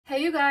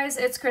Hey you guys,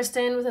 it's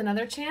Kristen with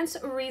another chance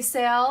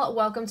resale.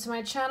 Welcome to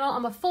my channel.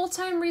 I'm a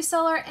full-time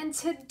reseller and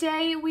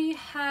today we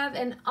have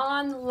an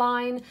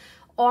online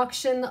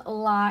auction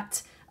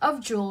lot of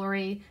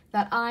jewelry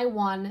that I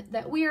won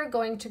that we are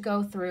going to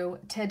go through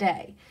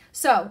today.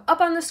 So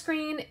up on the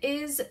screen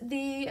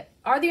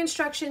are the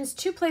instructions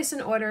to place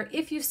an order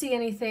if you see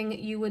anything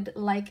you would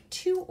like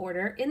to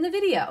order in the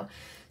video.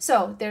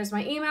 So there's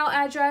my email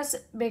address.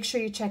 Make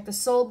sure you check the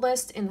sold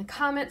list in the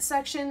comment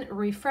section.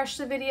 Refresh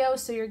the video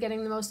so you're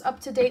getting the most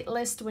up-to-date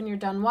list when you're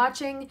done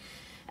watching.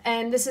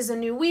 And this is a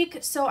new week,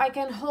 so I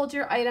can hold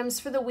your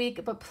items for the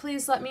week, but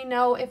please let me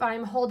know if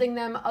I'm holding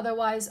them.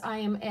 Otherwise, I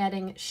am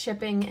adding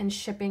shipping and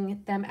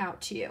shipping them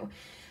out to you.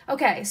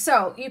 Okay,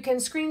 so you can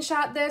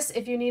screenshot this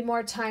if you need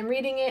more time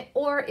reading it,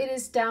 or it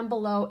is down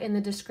below in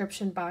the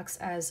description box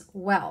as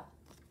well.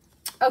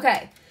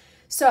 Okay.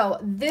 So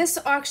this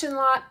auction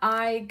lot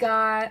I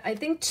got, I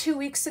think 2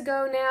 weeks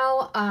ago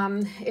now.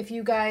 If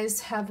you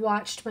guys have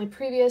watched my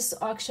previous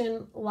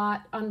auction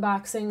lot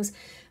unboxings,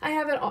 I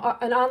have an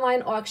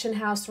online auction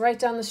house right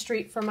down the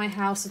street from my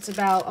house. It's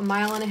about 1.5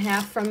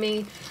 miles from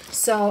me.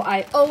 So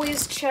I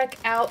always check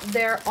out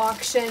their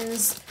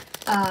auctions.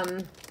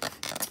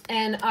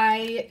 And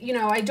I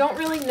don't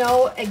really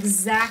know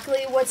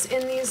exactly what's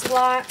in these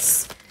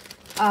lots.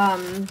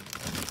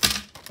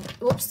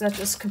 Oops, that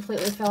just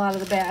completely fell out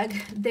of the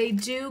bag. They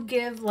do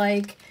give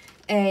like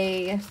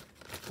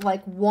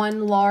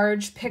one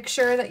large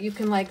picture that you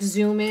can like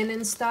zoom in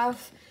and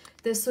stuff.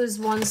 This was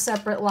one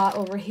separate lot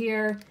over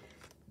here.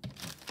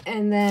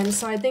 And then,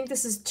 so I think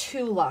this is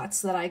 2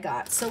 lots that I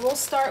got. So we'll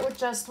start with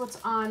just what's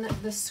on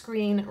the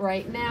screen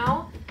right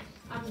now.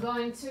 I'm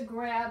going to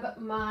grab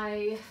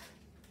my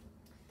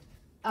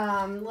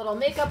little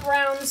makeup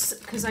rounds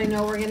because I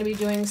know we're going to be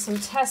doing some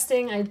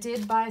testing. I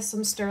did buy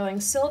some sterling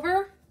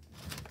silver.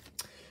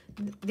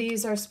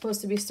 These are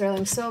supposed to be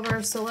sterling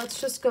silver, so let's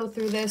just go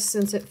through this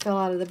since it fell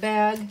out of the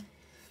bag.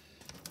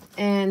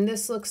 And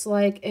this looks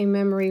like a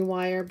memory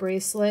wire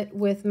bracelet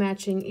with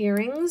matching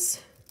earrings.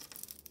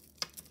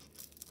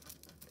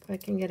 If I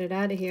can get it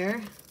out of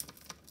here.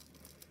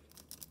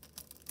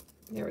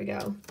 There we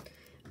go.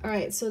 All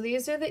right, so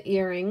these are the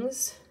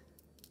earrings.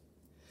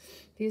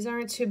 These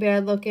aren't too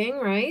bad looking,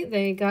 right?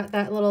 They got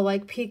that little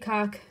like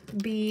peacock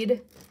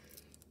bead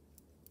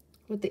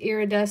with the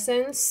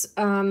iridescence.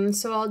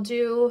 So I'll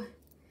do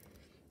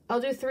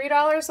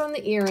 $3 on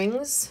the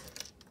earrings,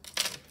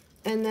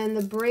 and then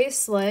the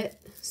bracelet,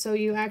 so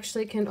you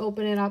actually can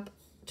open it up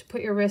to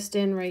put your wrist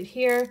in right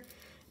here,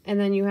 and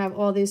then you have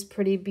all these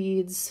pretty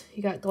beads.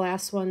 You got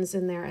glass ones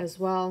in there as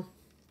well.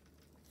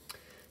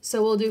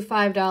 So we'll do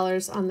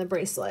 $5 on the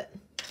bracelet.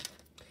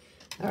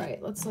 All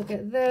right, let's look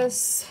at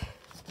this.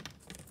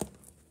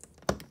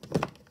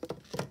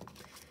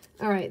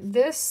 All right,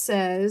 this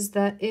says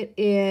that it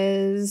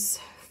is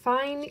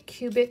fine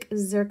cubic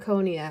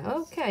zirconia.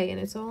 Okay, and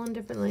it's all in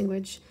different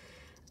language.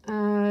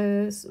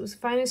 It was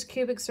finest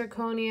cubic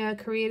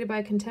zirconia created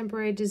by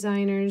contemporary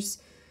designers.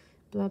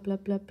 Blah, blah,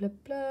 blah, blah,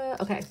 blah.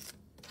 Okay,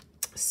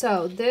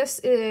 so this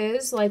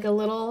is like a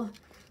little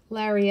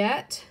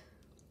lariat.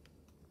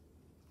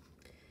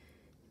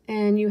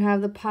 And you have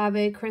the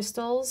pave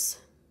crystals.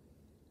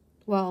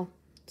 Well,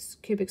 it's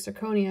cubic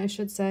zirconia, I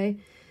should say.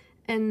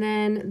 And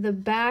then the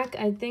back,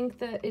 I think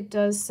that it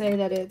does say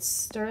that it's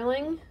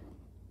sterling.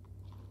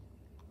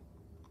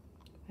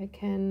 I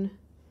can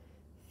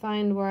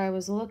find where I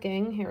was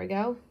looking. Here we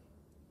go.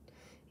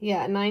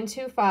 Yeah,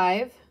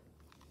 925.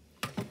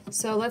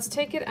 So let's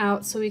take it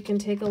out so we can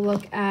take a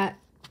look at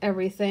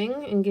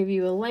everything and give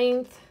you a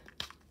length.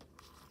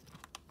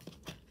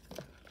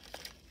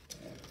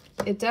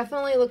 It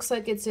definitely looks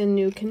like it's in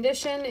new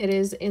condition. It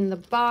is in the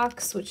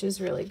box, which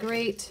is really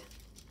great.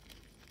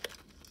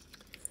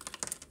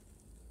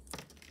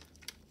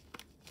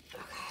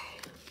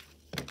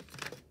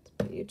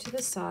 To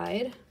the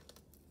side.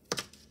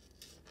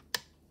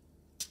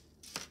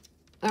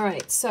 All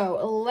right,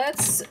 so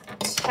let's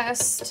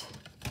test,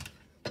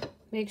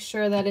 make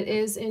sure that it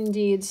is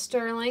indeed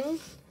sterling.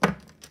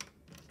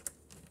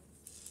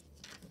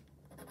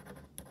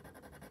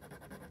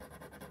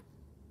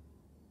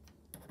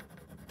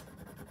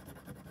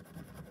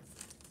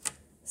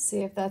 See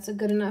if that's a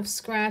good enough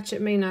scratch.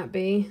 It may not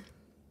be.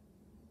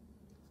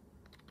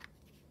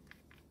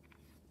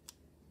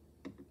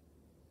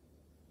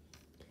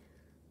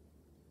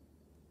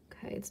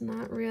 It's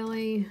not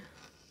really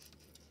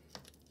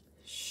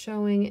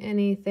showing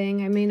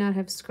anything. I may not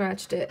have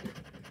scratched it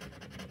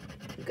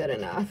good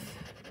enough.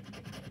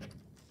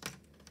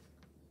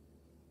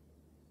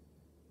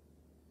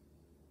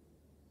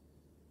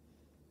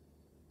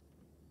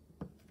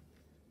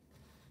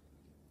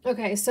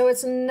 Okay, so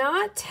it's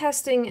not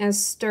testing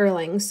as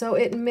sterling, so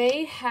it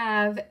may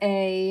have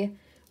a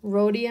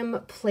rhodium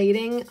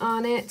plating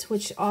on it,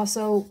 which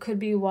also could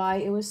be why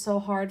it was so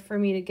hard for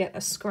me to get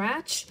a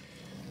scratch.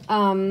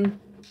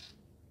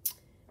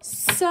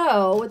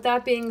 So with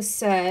that being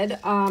said,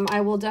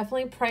 I will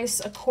definitely price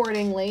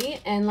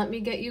accordingly, and let me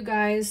get you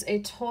guys a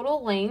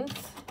total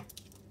length.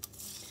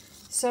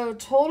 So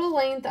total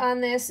length on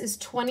this is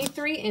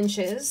 23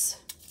 inches.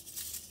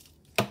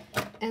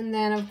 And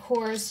then of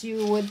course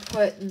you would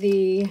put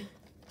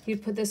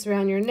you'd put this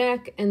around your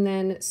neck and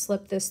then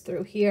slip this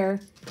through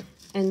here,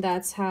 and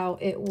that's how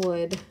it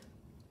would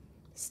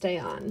stay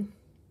on.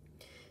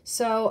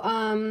 So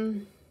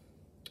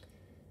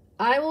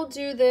I will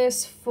do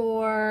this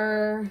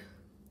for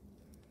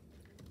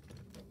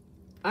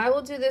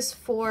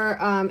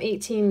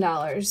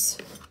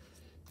 $18.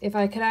 If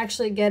I could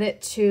actually get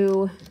it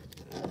to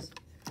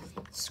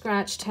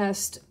scratch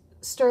test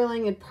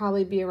sterling, it'd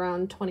probably be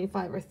around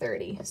 25 or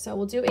 30. So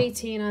we'll do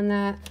 18 on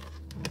that.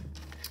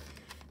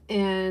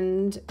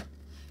 And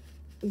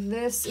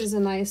this is a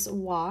nice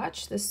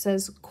watch. This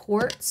says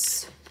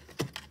quartz.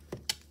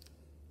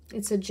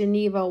 It's a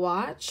Geneva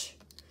watch.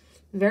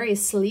 Very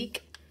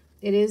sleek.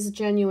 It is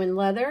genuine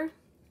leather.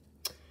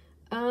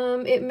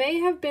 It may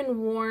have been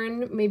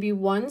worn maybe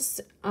once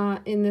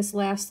in this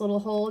last little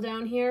hole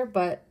down here,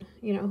 but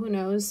you know, who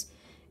knows.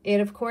 It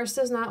of course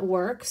does not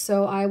work,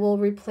 so I will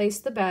replace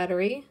the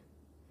battery,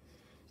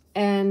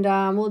 and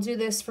we'll do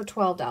this for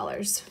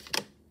 $12.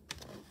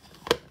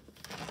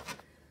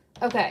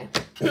 Okay,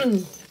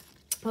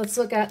 let's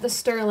look at the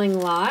sterling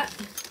lot.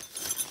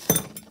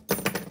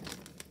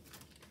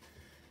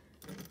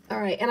 All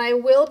right, and I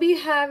will be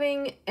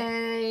having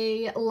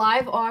a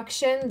live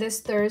auction this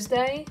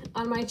Thursday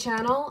on my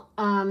channel.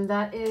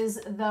 That is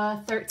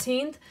the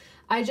 13th.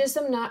 I just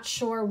am not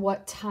sure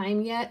what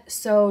time yet,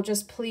 so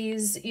just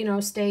please, you know,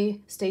 stay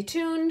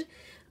tuned.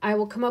 I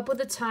will come up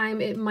with a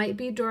time. It might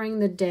be during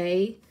the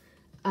day,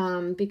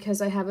 because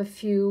I have a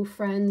few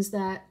friends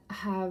that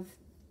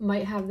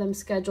might have them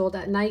scheduled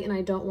at night, and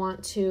I don't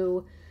want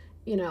to,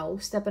 you know,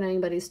 step on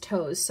anybody's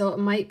toes. So it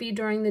might be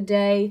during the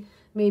day,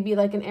 maybe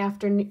like an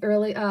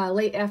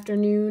late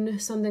afternoon,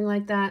 something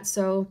like that.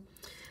 So,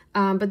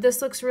 but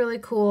this looks really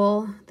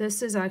cool.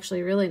 This is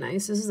actually really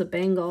nice. This is a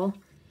bangle.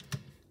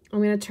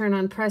 I'm going to turn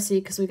on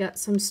Pressy because we got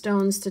some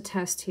stones to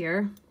test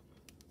here.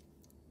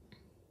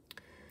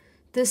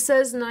 This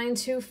says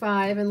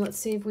 925, and let's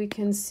see if we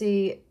can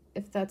see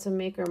if that's a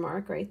maker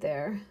mark right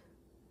there.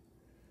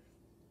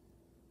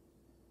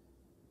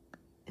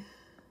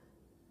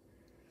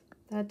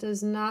 That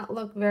does not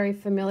look very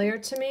familiar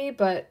to me,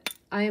 but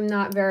I am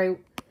not very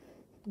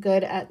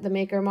good at the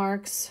maker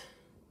marks.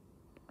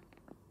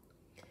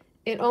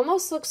 It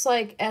almost looks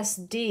like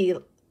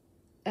SD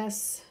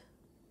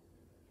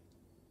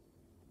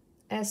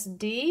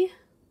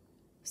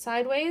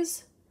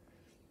sideways.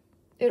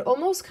 It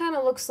almost kind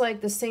of looks like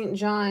the St.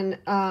 John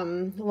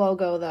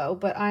logo though,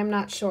 but I'm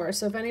not sure.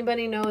 So if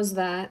anybody knows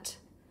that,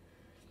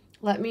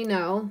 let me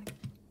know.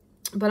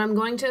 But I'm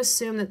going to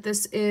assume that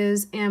this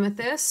is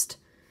amethyst.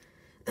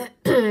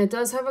 It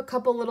does have a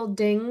couple little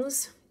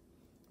dings,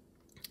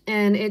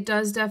 and it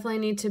does definitely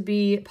need to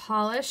be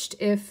polished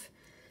if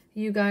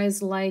you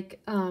guys like,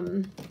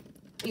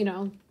 you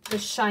know, the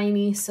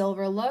shiny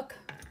silver look.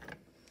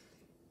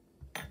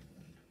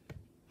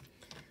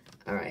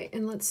 All right,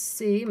 and let's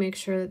see, make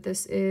sure that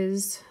this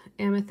is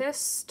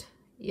amethyst.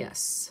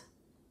 Yes.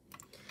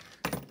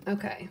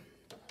 Okay,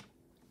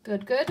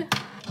 good, good.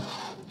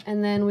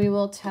 And then we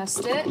will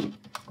test it.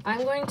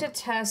 I'm going to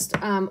test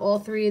all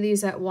three of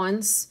these at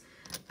once.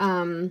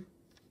 And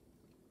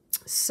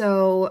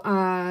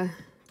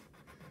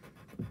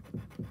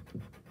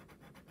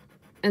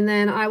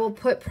then I will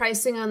put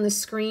pricing on the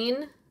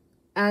screen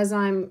as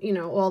I'm, you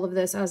know,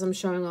 as I'm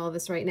showing all of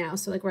this right now.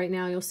 So like right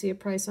now, you'll see a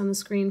price on the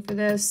screen for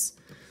this.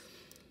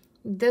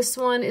 This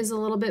one is a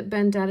little bit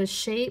bent out of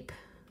shape.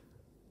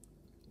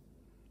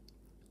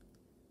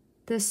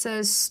 This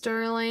says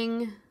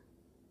sterling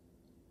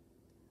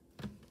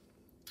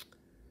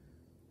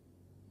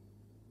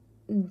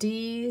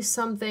D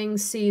something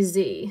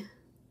CZ.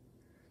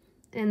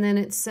 And then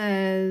it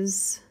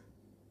says,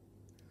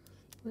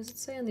 what does it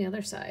say on the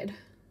other side?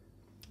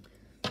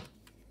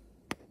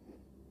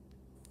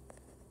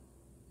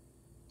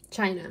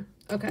 China.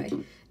 Okay.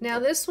 Now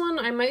this one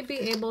I might be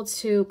able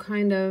to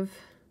kind of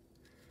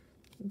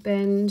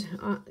bend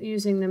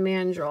using the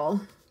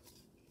mandrel.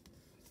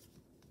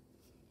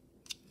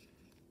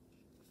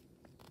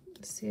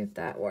 Let's see if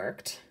that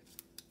worked.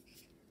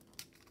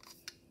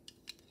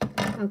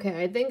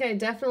 Okay, I think I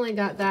definitely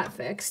got that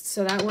fixed,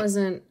 so that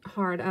wasn't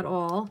hard at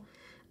all.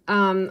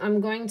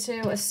 I'm going to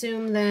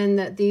assume then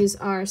that these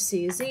are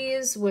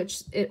CZs,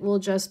 which it will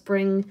just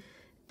bring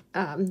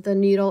the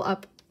needle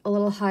up a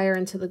little higher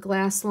into the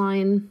glass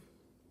line.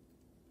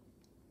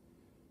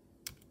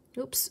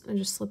 Oops, I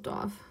just slipped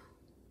off.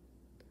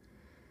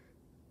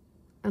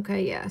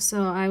 Okay, yeah,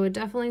 so I would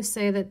definitely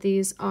say that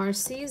these are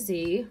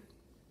CZ.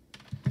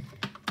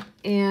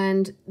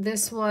 And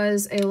this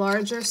was a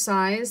larger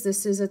size.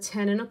 This is a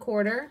 10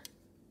 1/4.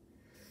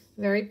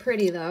 Very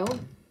pretty though.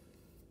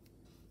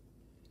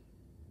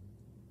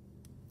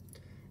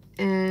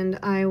 And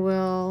I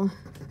will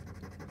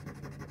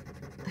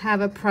have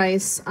a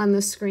price on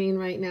the screen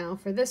right now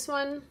for this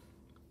one.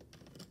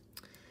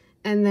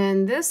 And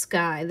then this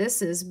guy,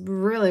 this is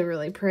really,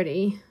 really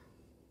pretty.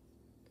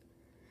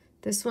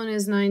 This one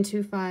is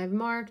 925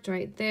 marked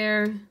right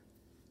there.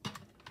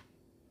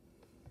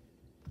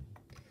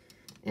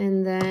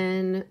 And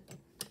then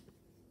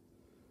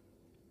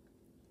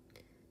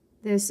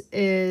This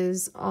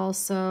is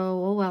also,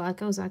 oh wow, that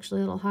goes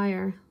actually a little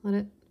higher.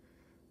 Let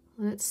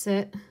it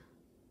sit.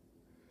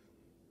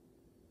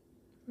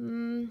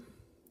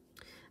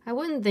 I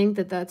wouldn't think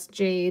that that's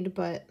jade,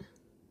 but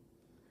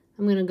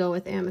I'm gonna go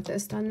with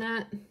amethyst on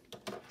that.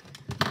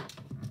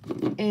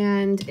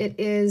 And it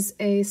is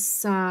a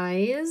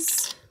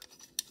size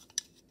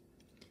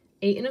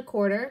 8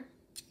 1/4.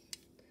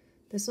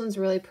 This one's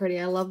really pretty.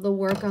 I love the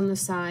work on the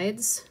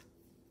sides.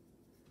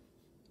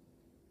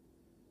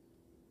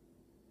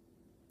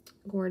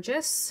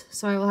 Gorgeous.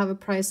 So I will have a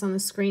price on the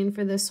screen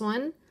for this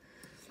one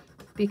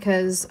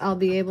because I'll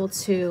be able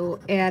to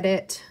add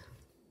it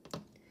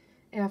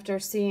after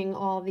seeing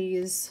all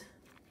these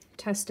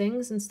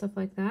testings and stuff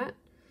like that.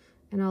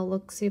 And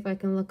I'll see if I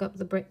can look up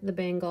the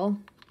bangle.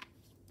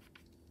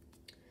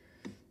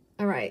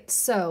 All right,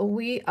 so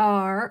we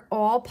are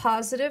all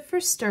positive for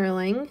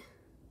sterling.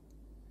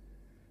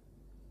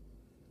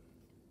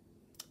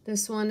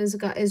 This one is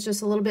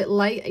just a little bit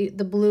light.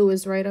 The blue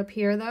is right up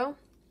here though.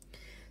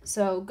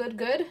 So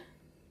good.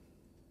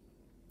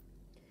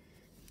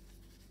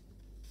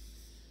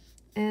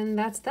 And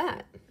that's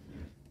that.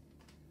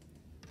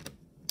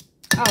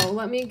 Oh,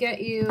 let me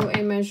get you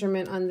a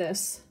measurement on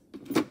this.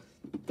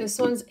 This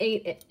one's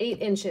 8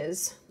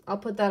 inches. I'll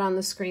put that on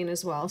the screen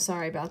as well.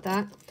 Sorry about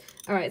that.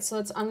 All right,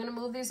 so I'm gonna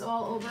move these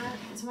all over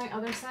to my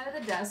other side of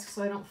the desk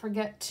so I don't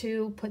forget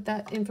to put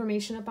that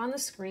information up on the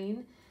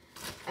screen.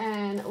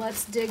 And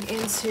let's dig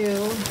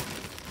into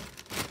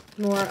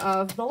more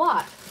of the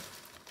lot.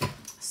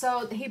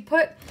 So they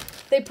put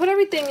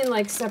everything in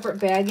like separate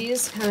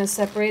baggies, kind of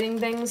separating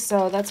things.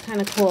 So that's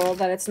kind of cool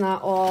that it's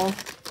not all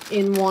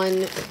in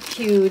one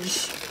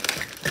huge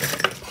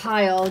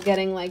pile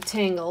getting like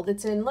tangled.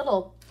 It's in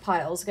little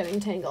piles getting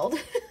tangled.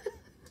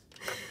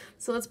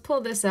 So let's pull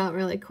this out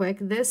really quick.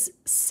 This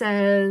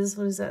says,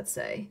 what does that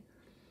say?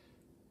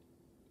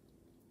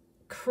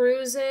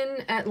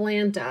 Cruisin'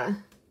 Atlanta.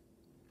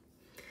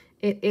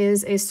 It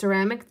is a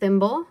ceramic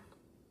thimble.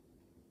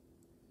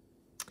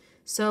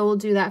 So we'll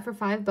do that for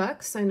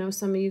 $5. I know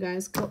some of you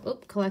guys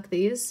collect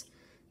these.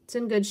 It's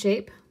in good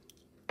shape.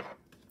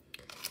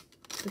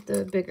 Put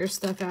the bigger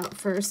stuff out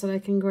first that I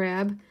can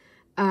grab.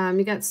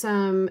 You got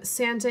some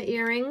Santa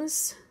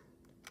earrings.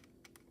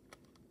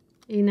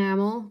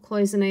 Enamel,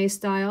 cloisonne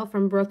style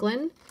from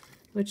Brooklyn,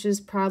 which is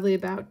probably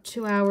about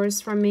 2 hours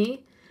from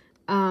me.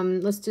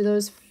 Let's do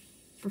those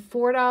for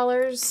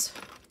 $4.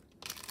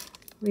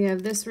 We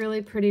have this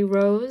really pretty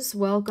rose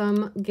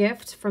welcome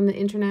gift from the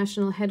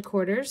international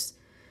headquarters,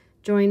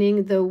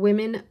 joining the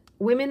women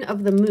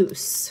of the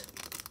Moose.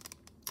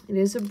 It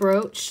is a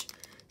brooch,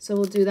 so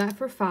we'll do that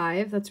for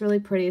 $5. That's really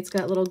pretty. It's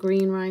got little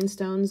green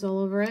rhinestones all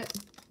over it.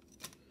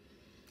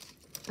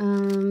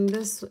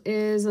 This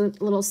is a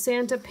little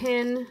Santa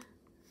pin,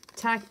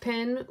 tack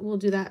pin. We'll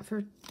do that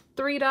for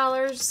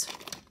 $3.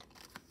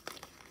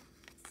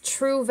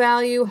 True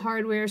Value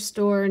Hardware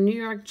Store, New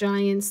York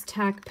Giants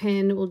tack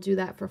pin. We'll do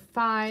that for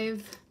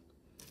 $5.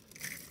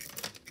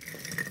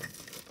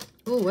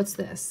 Ooh, what's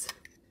this?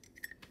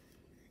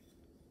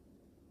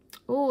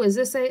 Ooh, is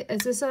this a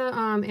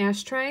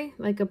ashtray,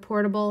 like a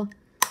portable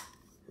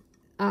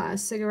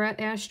cigarette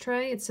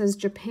ashtray? It says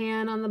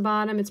Japan on the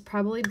bottom. It's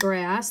probably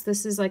brass.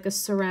 This is like a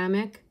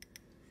ceramic.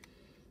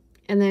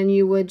 And then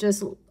you would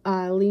just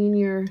lean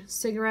your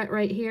cigarette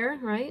right here,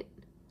 right?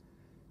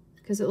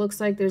 Because it looks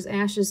like there's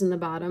ashes in the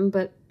bottom.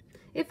 But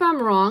if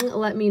I'm wrong,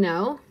 let me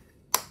know.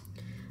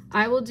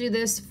 I will do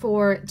this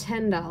for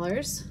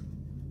 $10.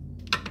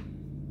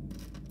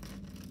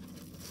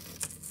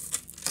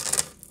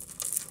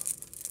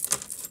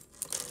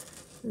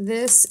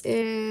 This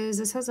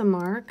has a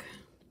mark.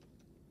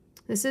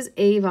 This is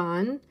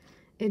Avon.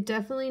 It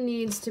definitely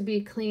needs to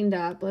be cleaned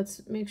up.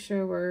 Let's make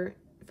sure we're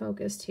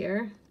focused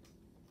here.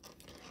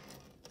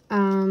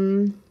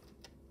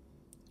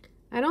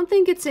 I don't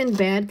think it's in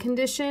bad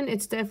condition.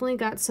 It's definitely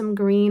got some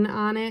green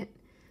on it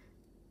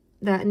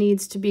that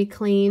needs to be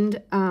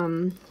cleaned.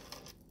 But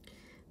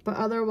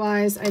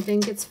otherwise, I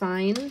think it's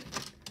fine.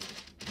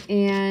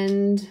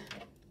 And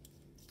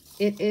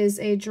it is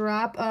a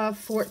drop of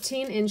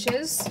 14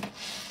 inches.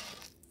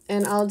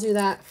 And I'll do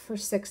that for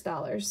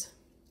 $6.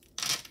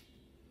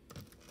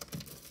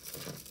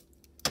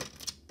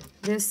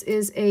 This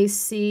is a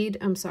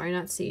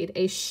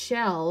a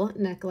shell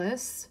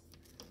necklace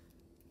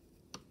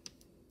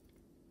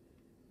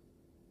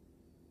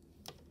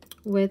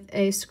with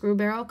a screw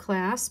barrel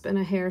clasp and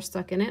a hair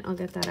stuck in it. I'll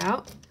get that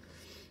out.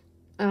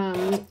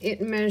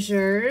 It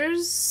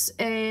measures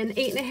an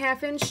 8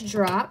 1/2 inch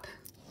drop.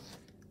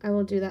 I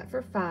will do that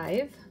for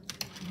 $5.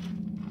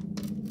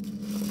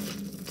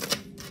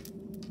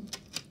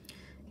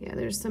 Yeah,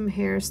 there's some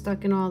hair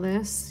stuck in all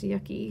this.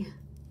 Yucky.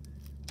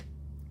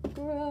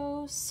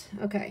 Gross.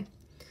 Okay.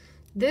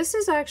 This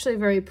is actually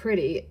very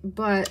pretty,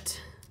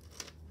 but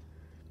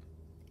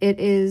it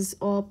is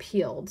all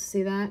peeled.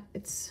 See that?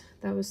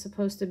 That was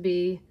supposed to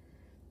be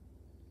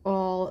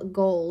all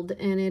gold,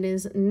 and it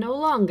is no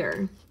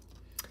longer.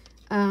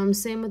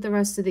 Same with the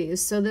rest of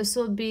these. So this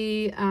will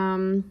be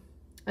 $1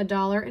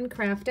 in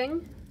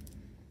crafting.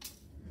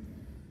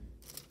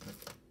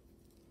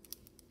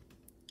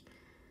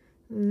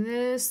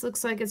 This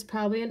looks like it's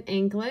probably an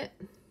anklet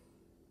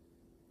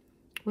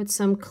with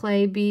some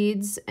clay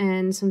beads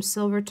and some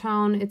silver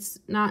tone. It's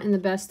not in the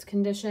best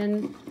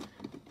condition.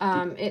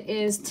 It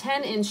is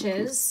 10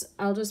 inches.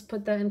 I'll just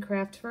put that in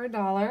craft for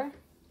 $1.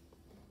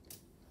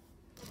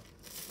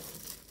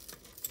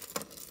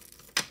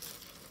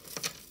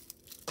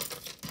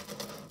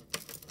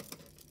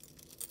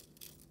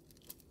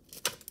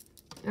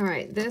 All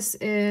right, this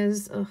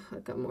is, oh,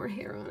 I've got more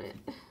hair on it.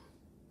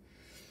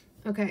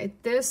 Okay,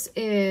 this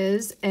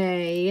is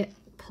a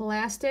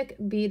plastic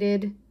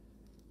beaded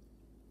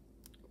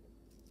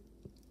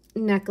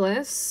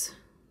necklace.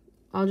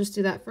 I'll just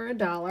do that for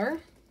 $1.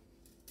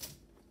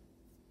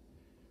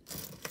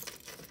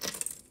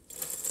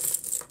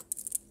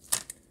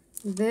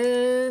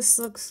 This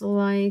looks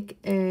like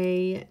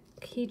a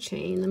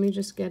keychain. Let me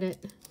just get it.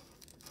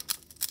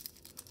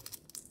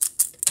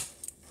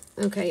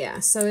 Okay, yeah,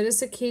 so it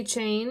is a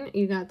keychain.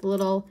 You got the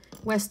little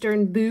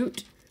Western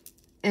boot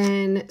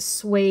and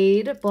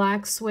suede,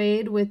 black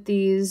suede with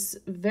these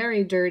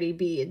very dirty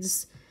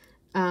beads.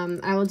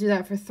 I will do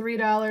that for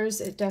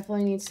 $3. It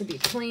definitely needs to be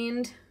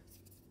cleaned.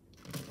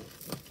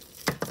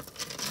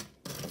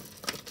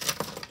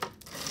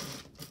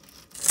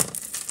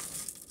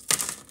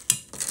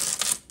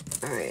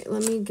 All right,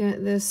 let me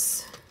get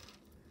this.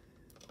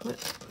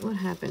 What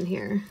happened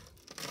here?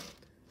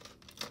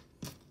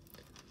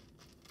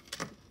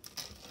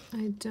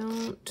 I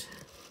don't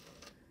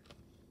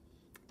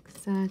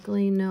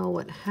exactly know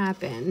what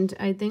happened.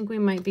 I think we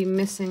might be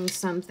missing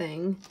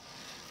something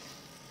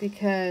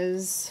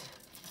because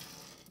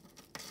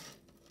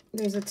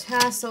there's a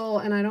tassel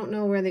and I don't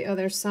know where the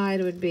other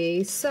side would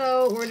be.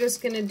 So we're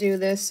just gonna do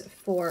this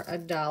for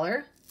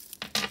 $1.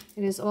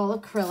 It is all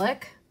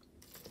acrylic.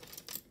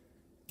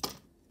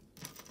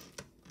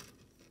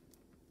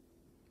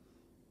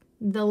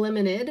 The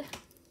limited.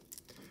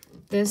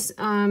 This,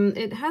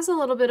 it has a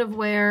little bit of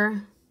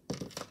wear.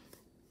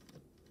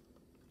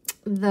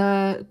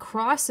 The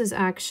cross is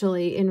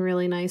actually in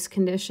really nice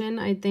condition.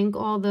 I think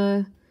all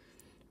the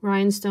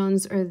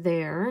rhinestones are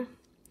there.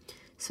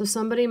 So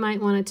somebody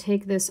might want to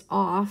take this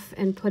off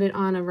and put it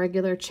on a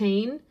regular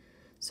chain.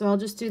 So I'll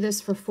just do this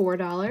for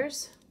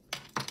 $4.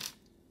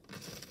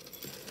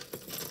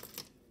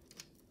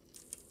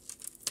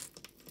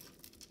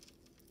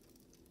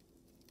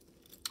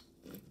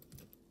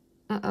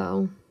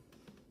 Uh-oh.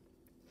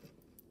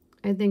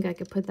 I think I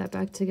could put that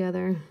back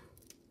together.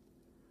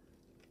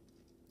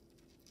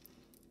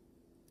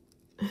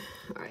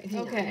 All right,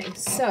 okay,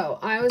 so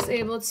I was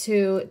able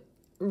to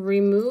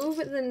remove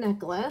the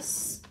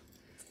necklace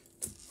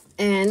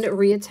and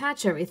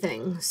reattach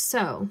everything.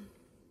 So,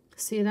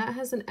 see, that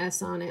has an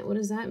S on it. What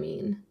does that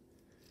mean?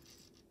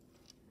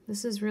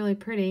 This is really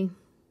pretty.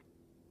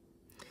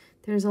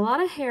 There's a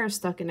lot of hair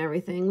stuck in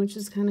everything, which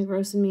is kind of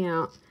grossing me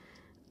out.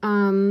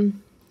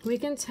 We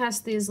can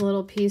test these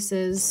little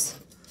pieces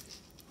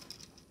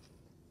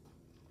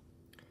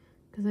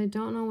because I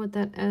don't know what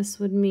that S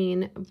would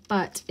mean,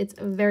 but it's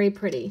very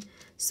pretty.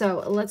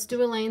 So let's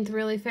do a length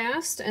really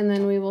fast and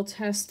then we will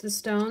test the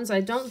stones.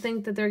 I don't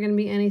think that they're going to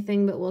be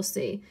anything, but we'll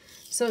see.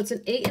 So it's an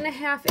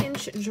 8.5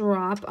 inch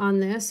drop on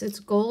this. It's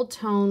gold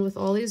tone with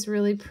all these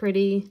really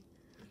pretty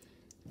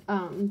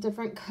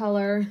different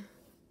color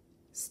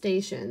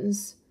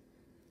stations.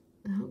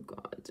 Oh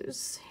God,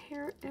 there's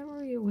hair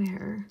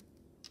everywhere.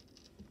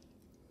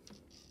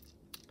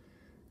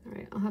 All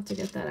right, I'll have to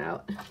get that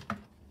out.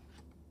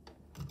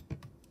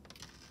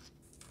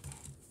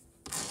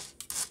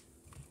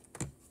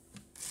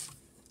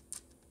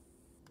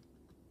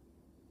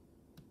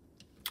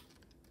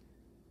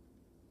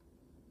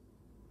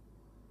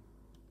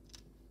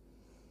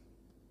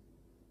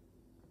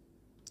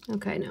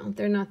 Okay, no,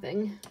 they're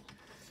nothing.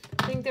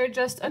 I think they're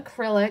just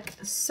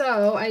acrylic.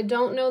 So I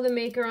don't know the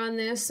maker on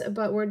this,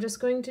 but we're just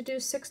going to do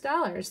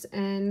 $6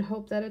 and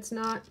hope that it's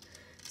not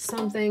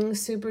something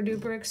super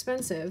duper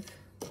expensive.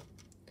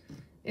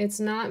 It's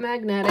not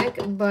magnetic,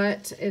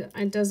 but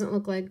it doesn't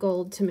look like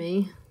gold to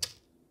me.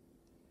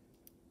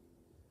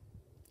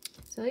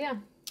 So yeah.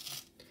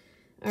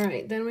 All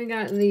right, then we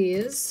got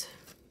these.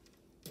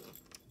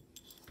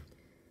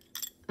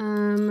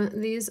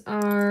 These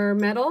are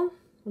metal.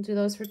 We'll do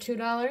those for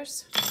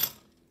 $2.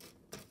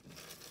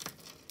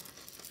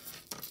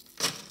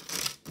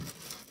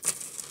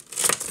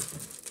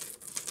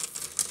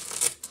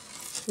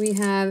 We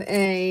have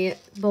a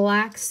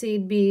black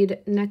seed bead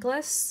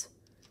necklace.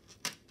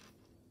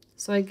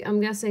 So I'm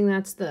guessing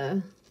that's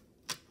the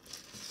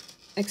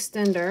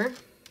extender.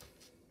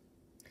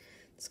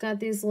 It's got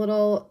these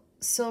little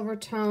silver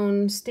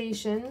tone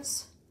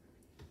stations.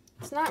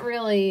 It's not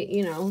really,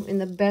 you know, in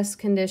the best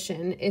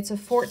condition. It's a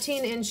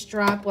 14-inch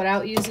drop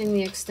without using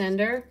the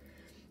extender.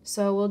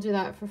 So we'll do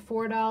that for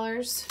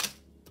 $4.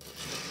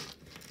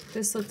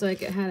 This looked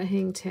like it had a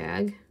hang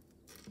tag.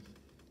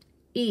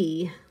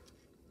 E.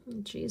 Oh,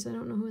 geez, I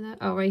don't know who that...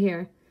 Oh, right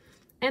here.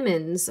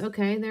 Emmons.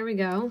 Okay, there we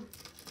go.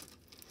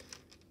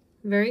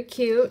 Very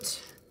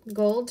cute.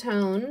 Gold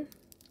tone.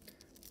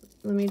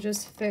 Let me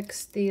just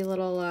fix the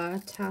little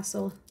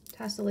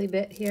tassel-y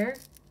bit here.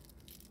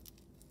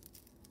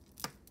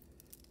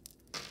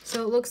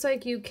 So it looks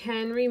like you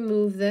can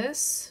remove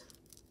this.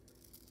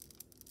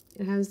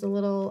 It has the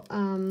little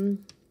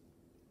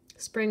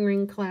spring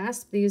ring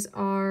clasp. These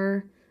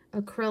are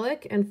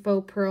acrylic and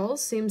faux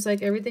pearls. Seems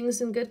like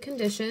everything's in good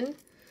condition.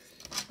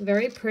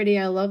 Very pretty.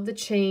 I love the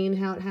chain,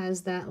 how it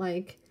has that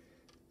like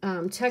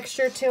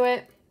texture to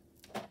it.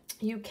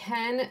 You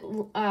can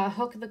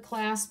hook the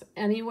clasp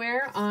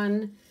anywhere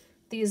on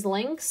these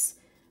links,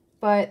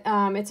 but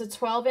it's a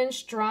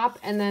 12-inch drop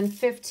and then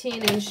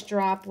 15-inch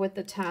drop with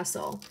the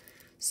tassel.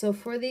 So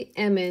for the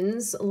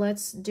Emmons,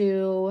 let's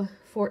do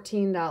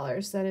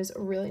 $14. That is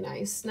really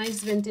nice. Nice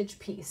vintage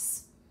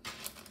piece.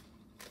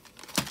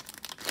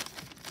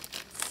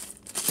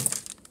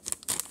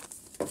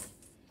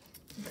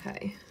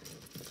 Okay.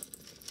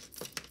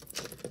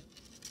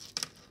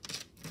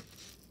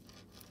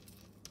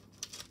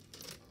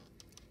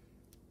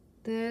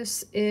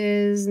 This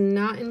is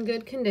not in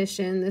good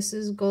condition. This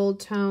is gold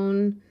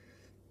tone.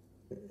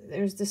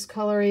 There's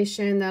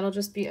discoloration. That'll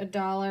just be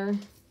 $1.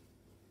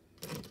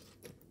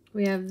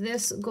 We have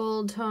this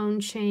gold tone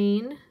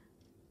chain.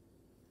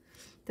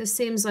 This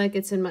seems like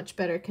it's in much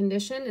better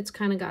condition. It's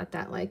kind of got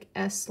that like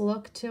S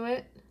look to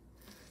it.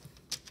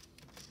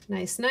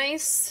 Nice,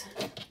 nice.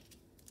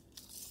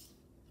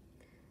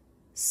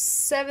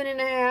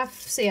 7.5.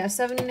 So yeah,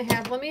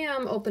 7.5. Let me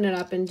open it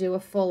up and do a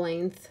full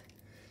length,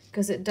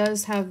 because it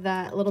does have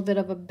that little bit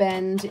of a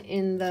bend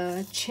in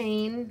the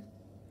chain.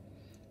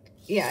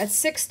 Yeah, it's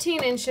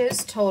 16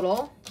 inches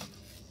total.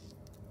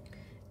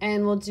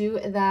 And we'll do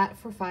that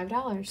for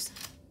 $5.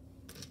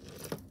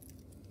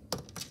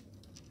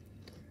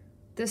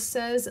 This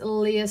says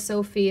Leah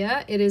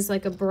Sophia. It is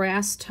like a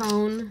brass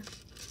tone,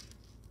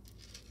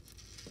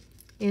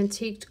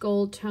 antiqued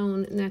gold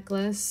tone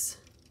necklace.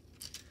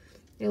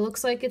 It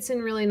looks like it's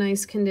in really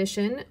nice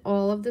condition.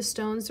 All of the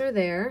stones are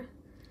there.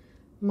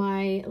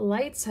 My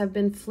lights have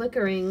been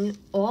flickering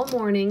all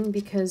morning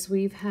because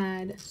we've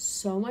had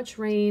so much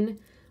rain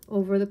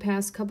over the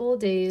past couple of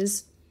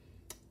days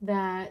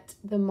that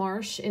the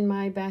marsh in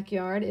my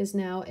backyard is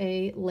now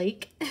a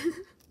lake.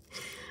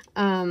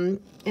 And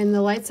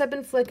the lights have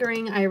been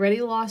flickering. I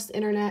already lost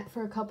internet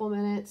for a couple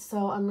minutes,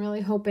 so I'm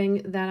really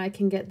hoping that I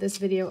can get this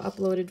video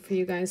uploaded for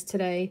you guys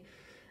today.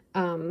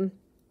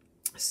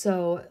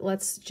 So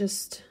let's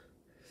just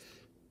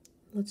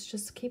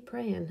keep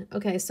praying.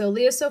 Okay, so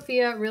Leah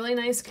Sophia, really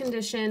nice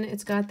condition.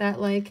 It's got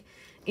that like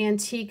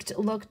antiqued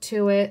look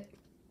to it.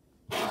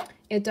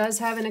 It does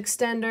have an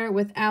extender.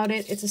 Without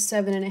it, it's a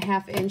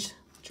 7.5-inch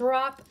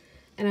drop,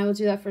 and I will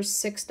do that for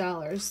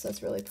 $6.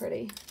 That's really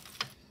pretty.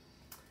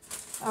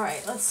 All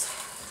right,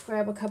 let's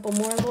grab a couple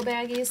more little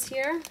baggies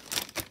here.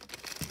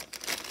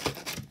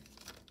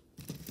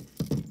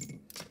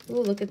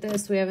 Ooh, look at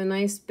this. We have a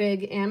nice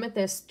big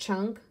amethyst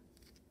chunk.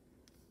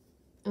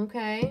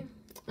 Okay.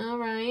 All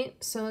right,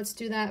 so let's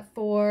do that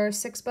for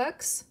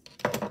 $6.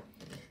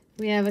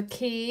 We have a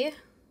key.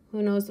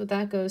 Who knows what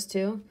that goes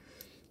to?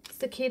 It's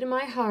the key to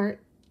my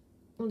heart.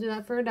 We'll do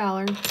that for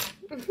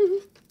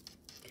 $1.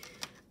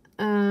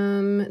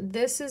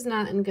 This is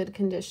not in good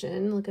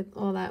condition. Look at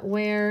all that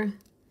wear.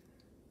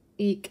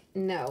 Eek,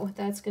 no,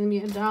 that's gonna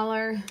be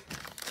 $1.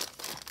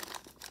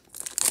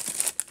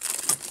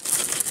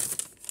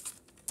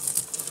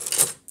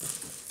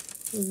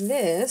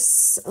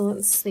 This,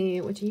 let's see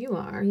what you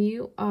are.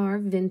 You are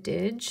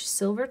vintage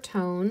silver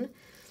tone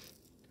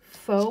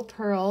faux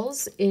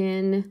pearls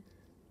in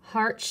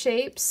heart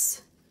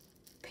shapes,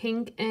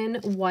 pink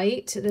and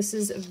white. This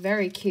is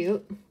very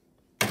cute.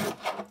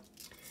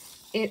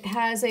 It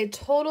has a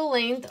total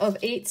length of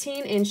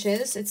 18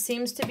 inches. It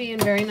seems to be in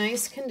very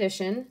nice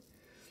condition.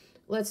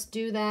 Let's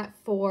do that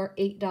for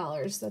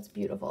 $8. That's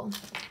beautiful.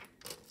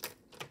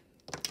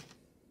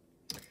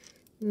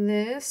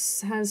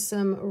 This has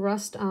some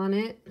rust on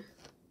it.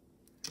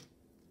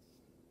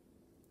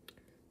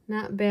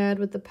 Not bad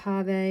with the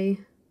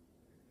pave.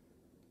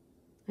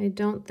 I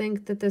don't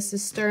think that this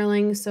is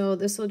sterling, so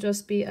this will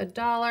just be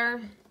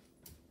 $1.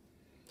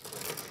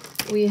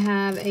 We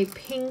have a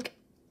pink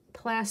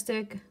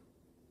plastic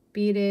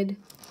beaded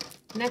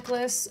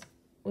necklace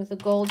with a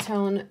gold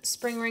tone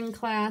spring ring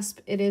clasp.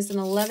 It is an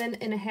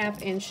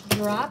 11.5-inch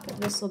drop.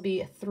 This will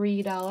be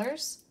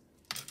 $3.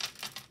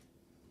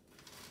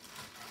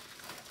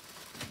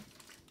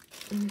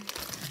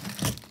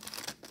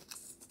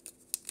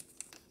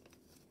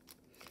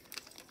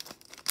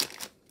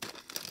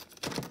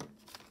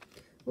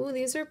 Ooh,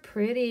 these are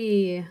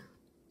pretty.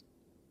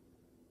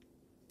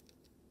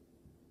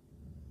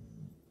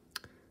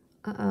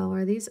 Uh-oh,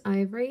 are these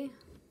ivory?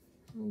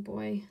 Oh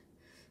boy,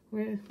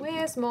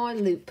 where's my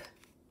loop?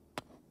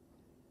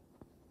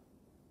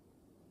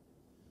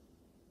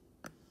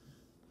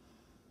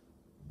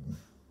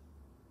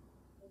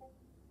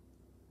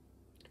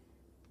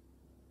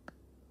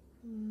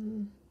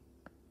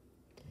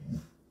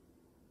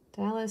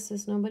 Dallas,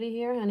 is nobody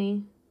here,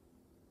 honey?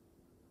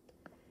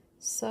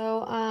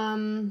 So,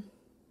 I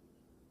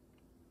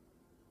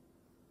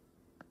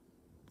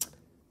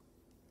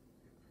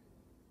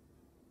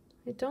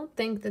don't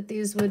think that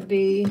these would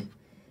be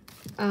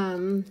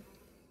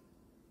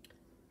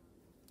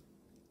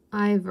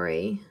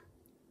ivory.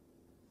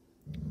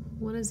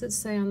 What does it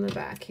say on the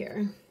back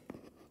here?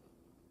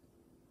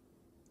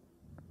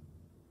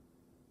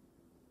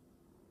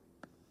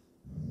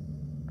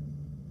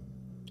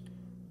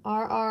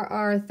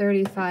 RRR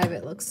 35,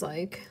 it looks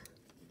like.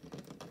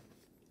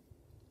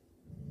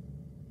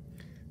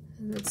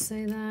 Does it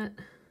say that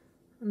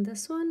on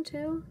this one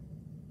too?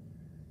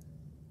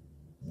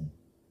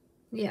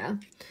 Yeah,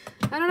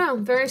 I don't know,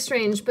 very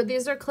strange, but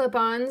these are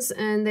clip-ons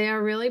and they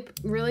are really,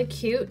 really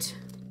cute.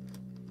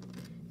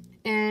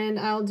 And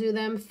I'll do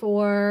them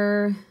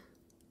for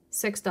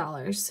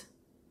 $6.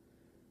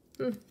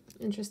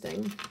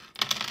 Interesting.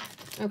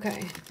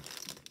 Okay.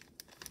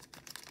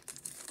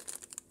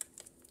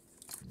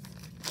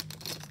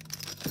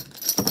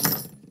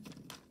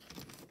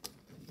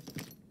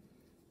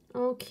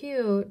 Oh,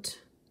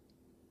 cute.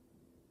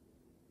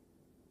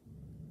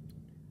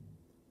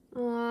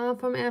 Aw,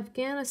 from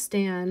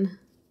Afghanistan.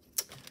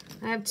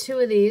 I have 2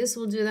 of these.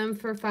 We'll do them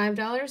for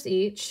 $5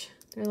 each.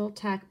 They're little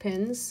tack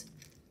pins.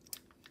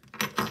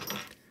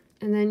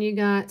 And then you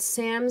got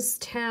Sam's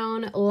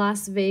Town,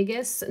 Las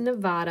Vegas,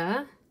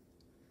 Nevada.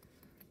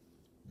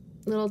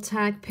 Little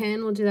tack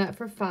pin. We'll do that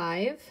for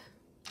 $5.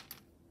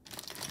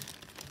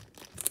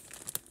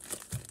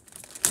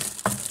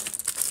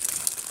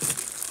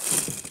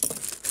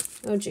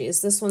 Oh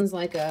geez, this one's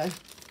like a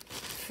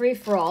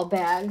free-for-all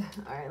bag.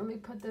 All right, let me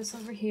put this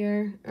over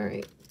here. All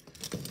right,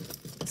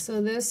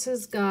 so this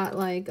has got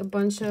like a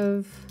bunch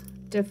of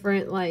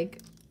different like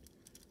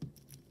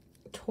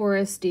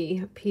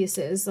touristy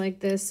pieces. Like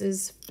this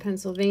is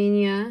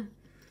Pennsylvania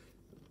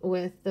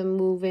with the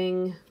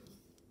moving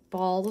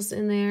balls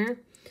in there.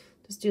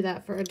 Just do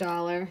that for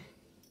 $1.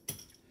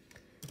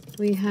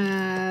 We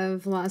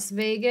have Las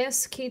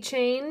Vegas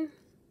keychain.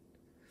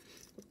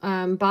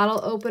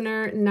 Bottle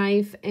opener,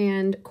 knife,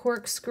 and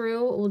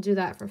corkscrew. We'll do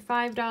that for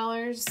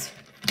 $5.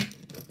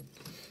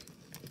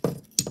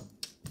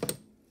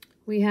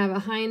 We have a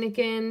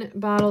Heineken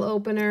bottle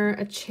opener,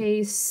 a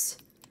Chase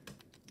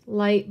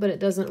light, but it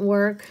doesn't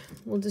work.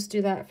 We'll just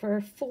do that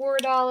for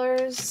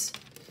 $4.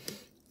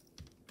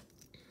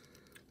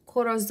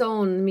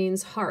 Corazon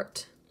means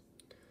heart.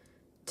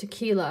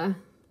 Tequila.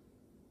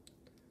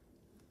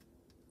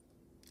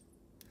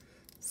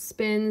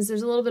 Spins.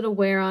 There's a little bit of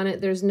wear on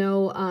it. There's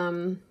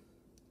no,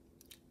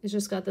 it's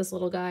just got this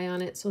little guy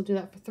on it. So we'll do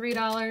that for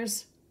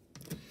 $3.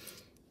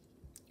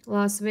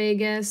 Las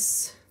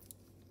Vegas.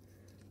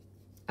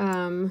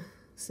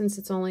 Since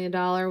it's only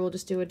 $1, we'll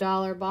just do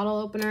 $1 bottle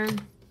opener.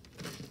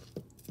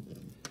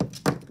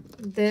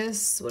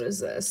 This, what is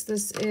this?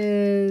 This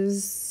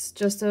is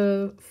just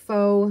a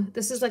faux,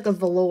 this is like a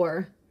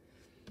velour.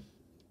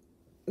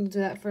 We'll do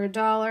that for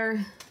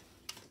 $1.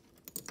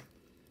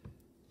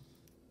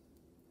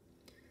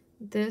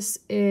 This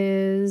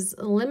is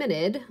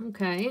limited,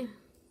 okay.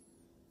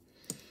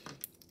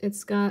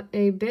 It's got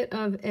a bit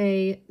of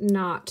a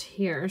knot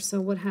here.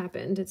 So what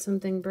happened? Did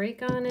something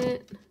break on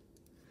it?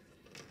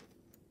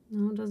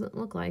 No, it doesn't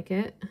look like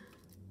it.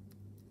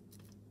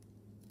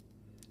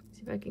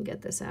 See if I can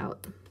get this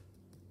out.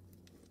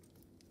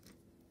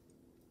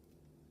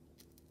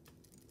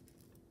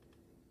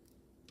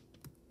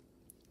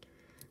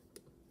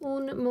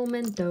 Un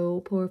momento,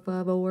 por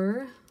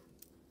favor.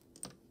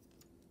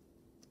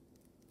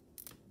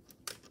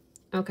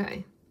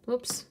 Okay,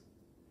 whoops.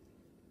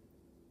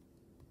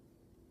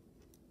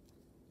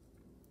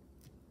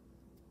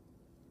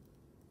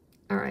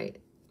 All right,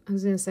 I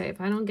was gonna say, if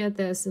I don't get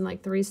this in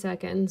like 3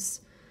 seconds,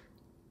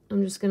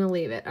 I'm just gonna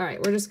leave it. All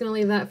right, we're just gonna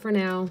leave that for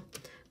now,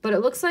 but it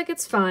looks like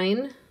it's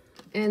fine.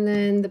 And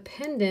then the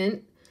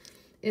pendant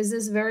is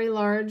this very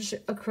large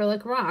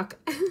acrylic rock.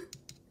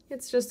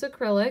 It's just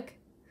acrylic.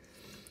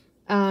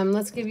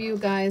 Let's give you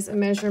guys a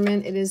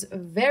measurement. It is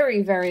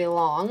very, very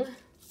long.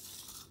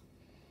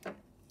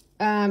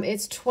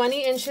 It's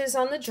 20 inches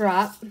on the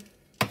drop,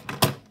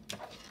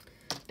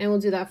 and we'll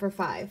do that for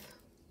 $5.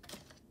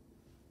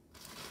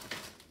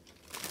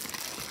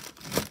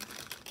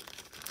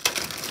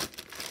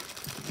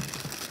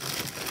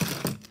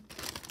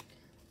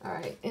 All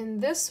right,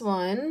 in this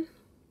one,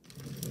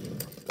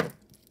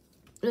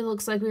 it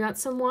looks like we got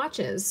some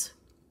watches.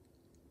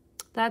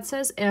 That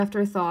says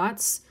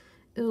Afterthoughts.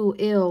 Ooh,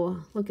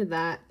 ew, look at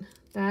that.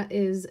 That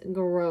is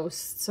gross.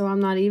 So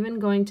I'm not even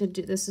going to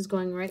do, this is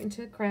going right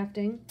into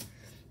crafting.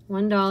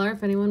 $1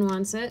 if anyone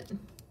wants it.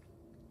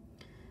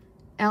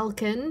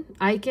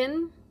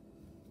 Icon.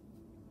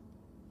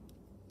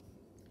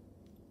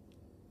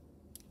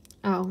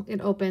 Oh,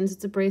 it opens.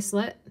 It's a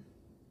bracelet.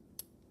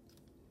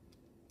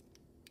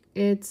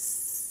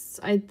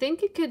 I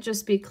think it could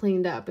just be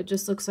cleaned up. It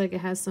just looks like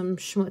it has some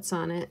schmutz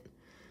on it.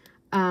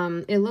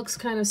 It looks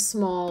kind of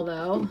small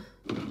though.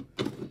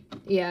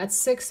 Yeah, it's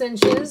 6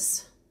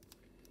 inches.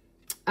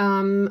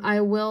 I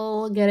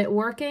will get it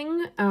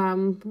working.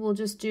 We'll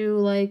just do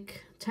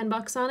like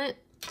 $10 on it.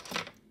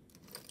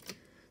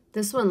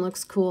 This one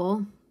looks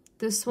cool.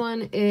 This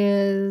one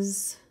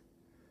is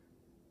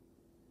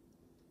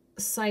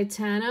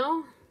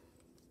Saitano.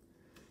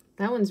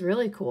 That one's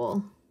really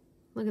cool.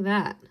 Look at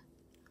that.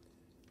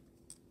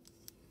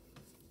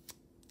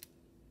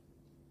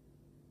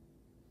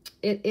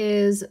 It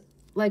is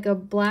like a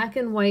black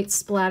and white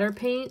splatter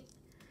paint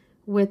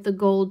with the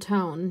gold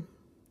tone.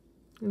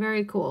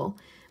 Very cool.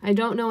 I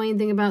don't know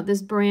anything about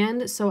this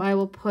brand, so I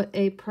will put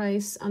a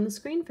price on the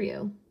screen for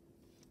you.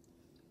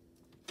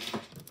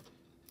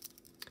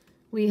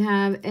 We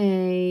have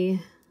a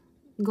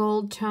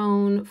gold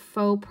tone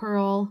faux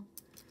pearl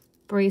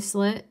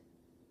bracelet.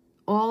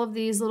 All of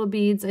these little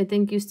beads I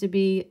think used to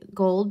be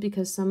gold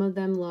because some of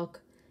them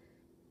look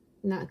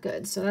not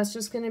good. So that's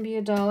just going to be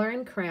 $1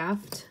 in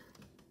craft.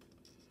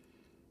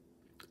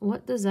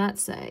 What does that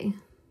say?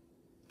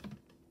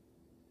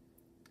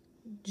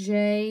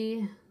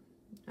 I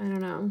don't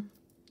know.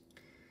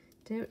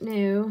 Don't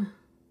know.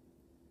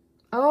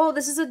 Oh,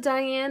 this is a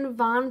Diane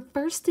von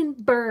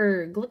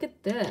Furstenberg. Look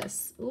at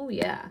this. Oh,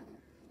 yeah.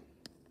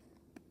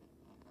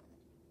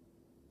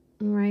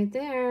 Right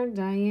there,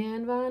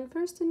 Diane von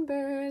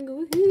Furstenberg.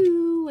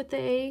 Woohoo!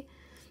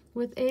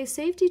 With a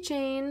safety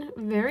chain.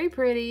 Very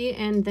pretty,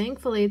 and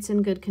thankfully it's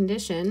in good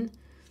condition.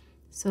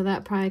 So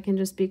that probably can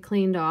just be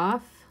cleaned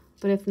off.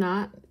 But if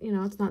not, you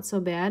know, it's not so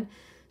bad.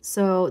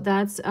 So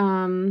that's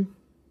her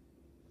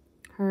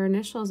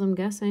initials, I'm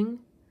guessing.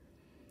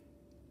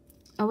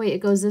 Oh, wait, it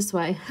goes this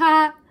way.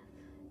 Ha!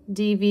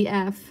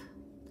 DVF.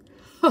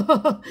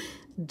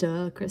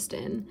 Duh,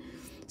 Kristen.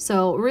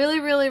 So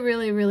really, really,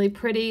 really, really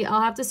pretty.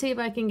 I'll have to see if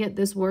I can get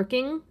this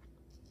working,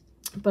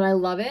 but I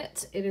love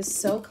it. It is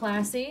so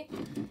classy.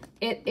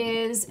 It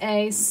is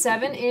a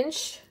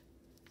 7-inch,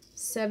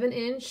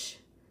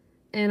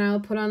 and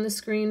I'll put on the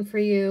screen for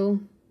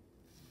you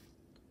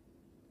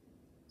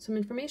some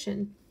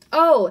information.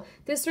 Oh,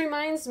 this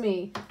reminds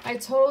me. I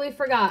totally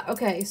forgot.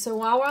 Okay, so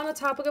while we're on the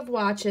topic of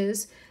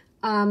watches,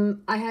 I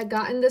had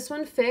gotten this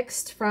one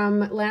fixed from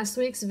last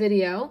week's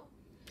video.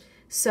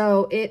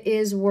 So it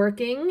is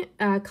working.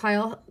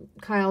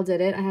 Kyle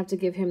did it. I have to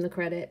give him the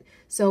credit.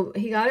 So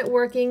he got it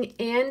working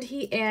and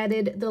he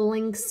added the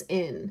links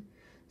in.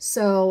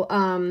 So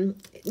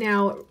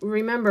now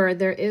remember,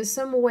 there is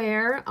some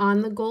wear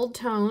on the gold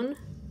tone.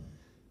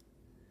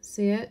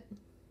 See it?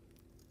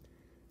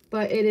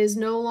 But it is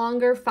no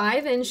longer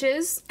 5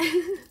 inches.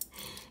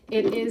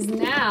 It is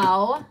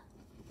now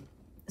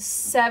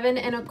 7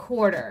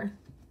 1/4.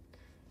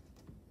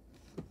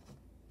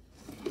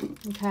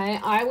 Okay,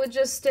 I would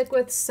just stick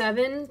with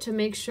 7 to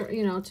make sure,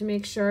 you know,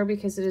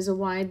 because it is a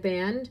wide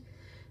band.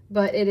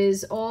 But it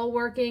is all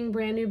working,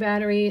 brand new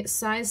battery,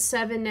 size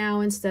 7 now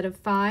instead of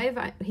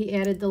 5. He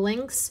added the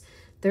links.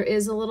 There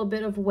is a little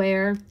bit of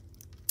wear,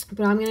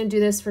 but I'm going to do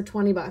this for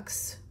 20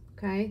 bucks.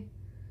 Okay,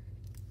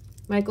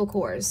 Michael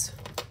Kors.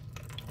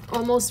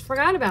 Almost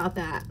forgot about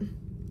that.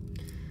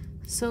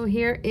 So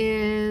here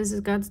is,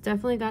 it's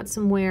definitely got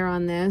some wear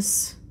on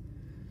this.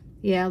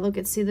 Yeah, look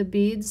at, see the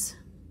beads?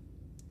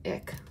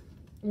 Ick.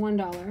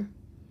 $1.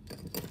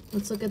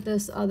 Let's look at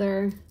this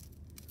other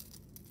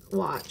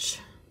watch.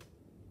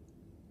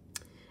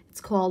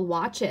 It's called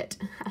Watch It.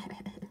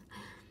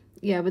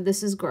 Yeah, but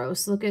this is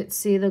gross. Look at,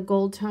 see the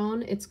gold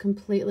tone? It's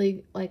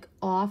completely like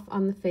off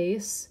on the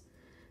face.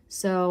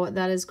 So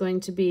that is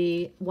going to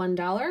be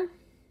 $1.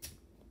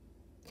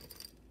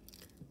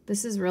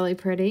 This is really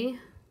pretty.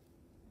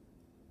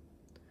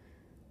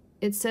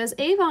 It says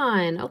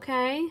Avon,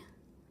 okay.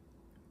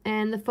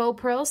 And the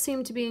faux pearls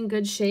seem to be in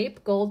good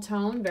shape. Gold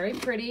tone, very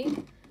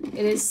pretty.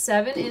 It is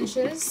 7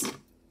 inches.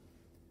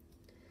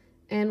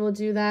 And we'll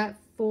do that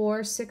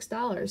for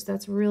 $6.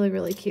 That's really,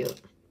 really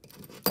cute.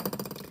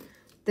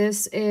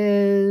 This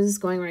is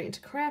going right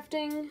into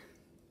crafting.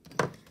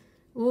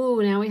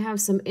 Ooh, now we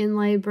have some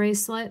inlay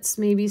bracelets.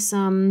 Maybe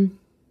some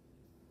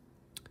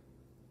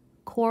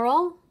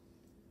coral.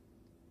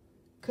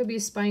 Could be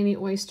spiny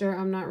oyster.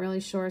 I'm not really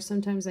sure.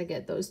 Sometimes I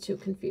get those two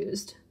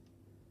confused.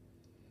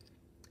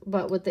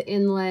 But with the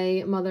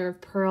inlay mother of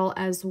pearl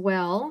as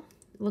well.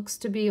 Looks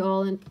to be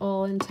all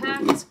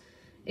intact.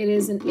 It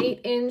is an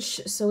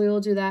 8-inch, so we will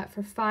do that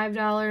for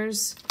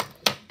 $5.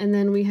 And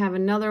then we have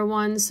another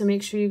one, so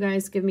make sure you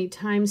guys give me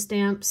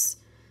timestamps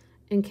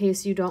in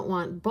case you don't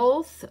want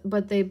both,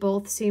 but they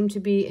both seem to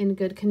be in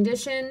good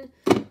condition.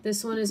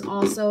 This one is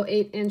also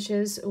 8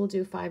 inches. We'll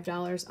do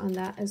 $5 on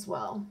that as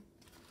well.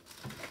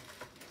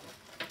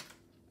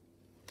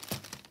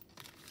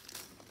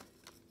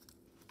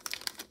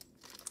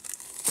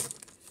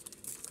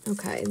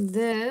 Okay,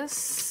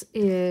 this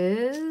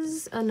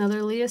is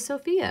another Leah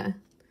Sophia.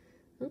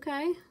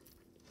 Okay.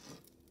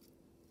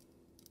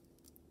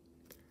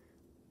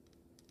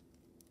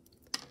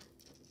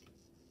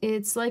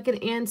 It's like an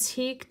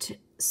antiqued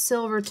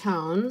silver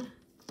tone.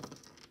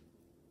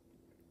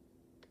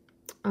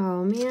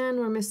 Oh man,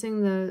 we're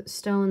missing the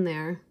stone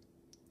there.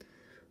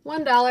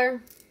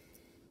 $1.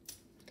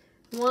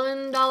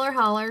 $1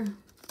 holler.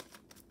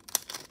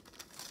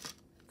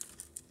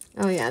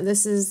 Oh yeah,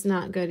 this is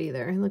not good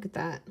either. Look at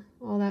that.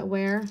 All that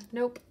wear.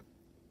 Nope.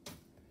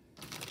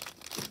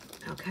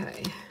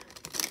 Okay.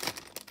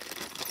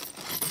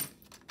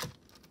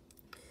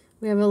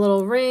 We have a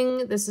little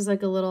ring. This is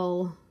like a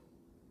little,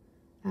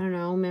 I don't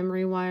know,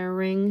 memory wire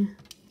ring.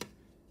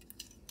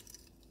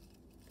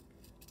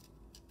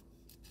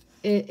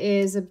 It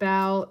is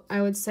about,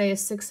 I would say, a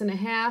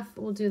 6.5.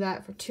 We'll do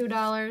that for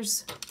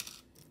 $2.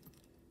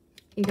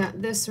 You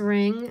got this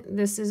ring.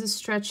 This is a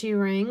stretchy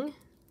ring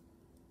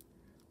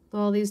with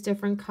all these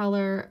different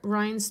color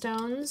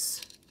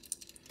rhinestones.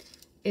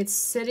 It's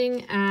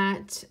sitting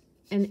at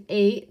an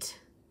 8.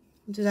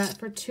 We'll do that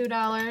for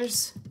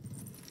 $2.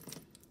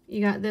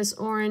 You got this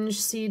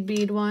orange seed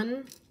bead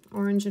one,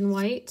 orange and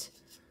white,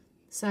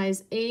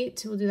 size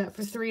 8. We'll do that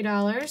for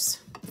 $3.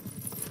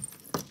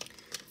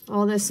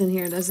 All this in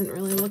here doesn't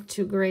really look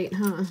too great,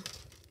 huh?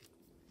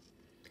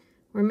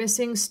 We're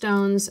missing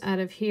stones out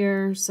of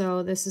here,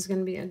 so this is going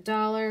to be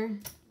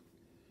 $1.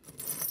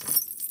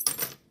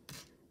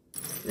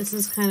 This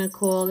is kind of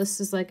cool.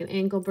 This is like an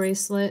ankle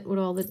bracelet with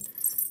all the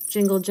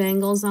jingle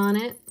jangles on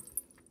it.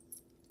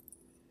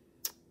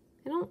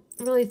 I don't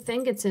really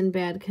think it's in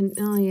bad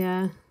condition. Oh,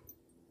 yeah.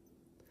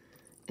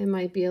 It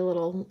might be a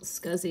little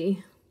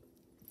scuzzy.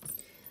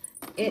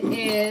 It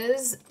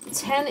is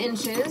 10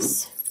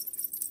 inches,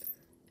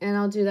 and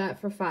I'll do that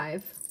for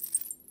 $5.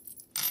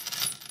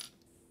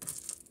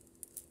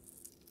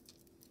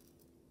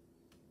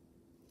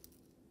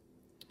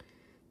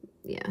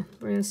 Yeah,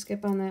 we're going to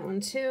skip on that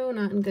one too.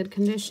 Not in good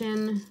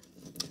condition.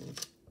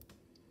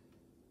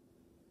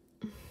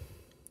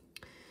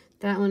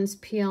 That one's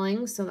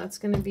peeling, so that's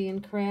going to be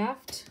in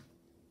craft.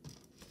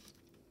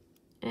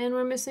 And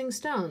we're missing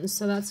stones,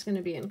 so that's going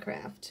to be in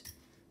craft.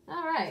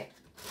 All right,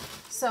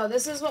 so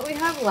this is what we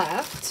have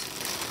left.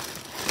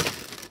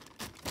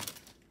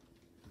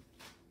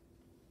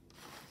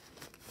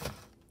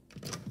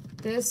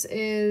 This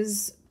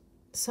is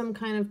some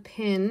kind of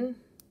pin.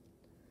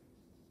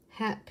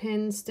 Hat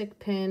pin, stick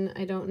pin,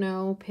 I don't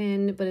know,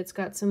 pin, but it's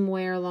got some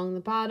wear along the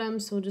bottom,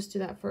 so we'll just do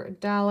that for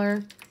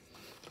 $1.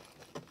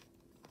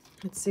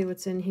 Let's see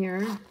what's in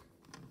here.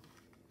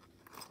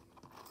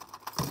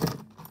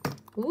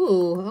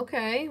 Ooh,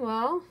 okay,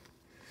 well,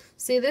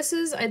 see, this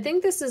is, I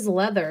think this is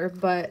leather,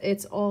 but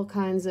it's all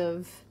kinds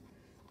of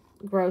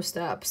grossed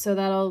up, so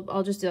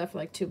I'll just do that for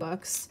like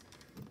 $2.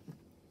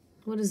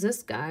 What is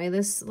this guy?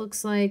 This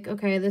looks like,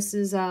 okay, this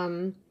is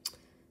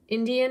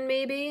Indian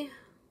maybe?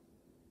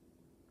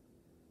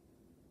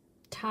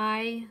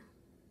 Thai,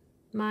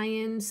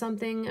 Mayan,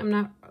 something. I'm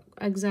not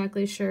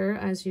exactly sure,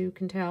 as you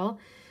can tell,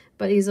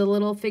 but he's a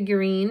little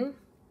figurine.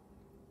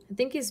 I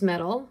think he's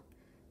metal,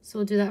 so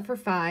we'll do that for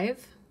 $5.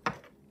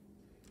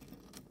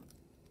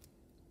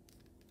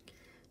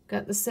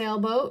 Got the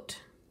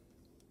sailboat,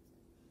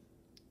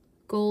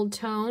 gold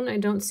tone. I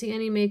don't see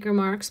any maker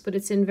marks, but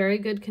it's in very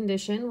good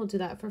condition. We'll do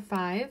that for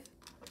 $5.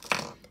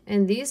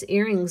 And these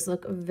earrings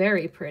look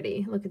very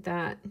pretty. Look at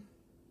that.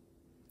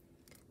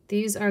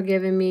 These are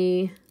giving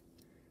me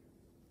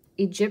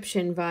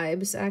Egyptian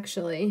vibes,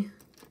 actually.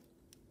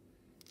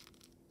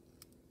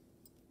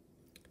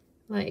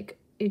 Like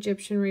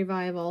Egyptian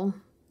revival.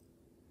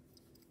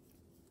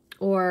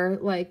 Or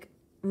like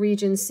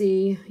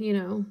Regency, you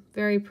know,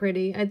 very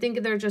pretty. I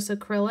think they're just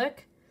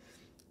acrylic,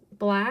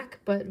 black,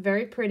 but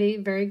very pretty,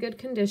 very good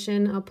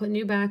condition. I'll put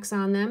new backs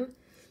on them.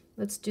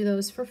 Let's do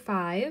those for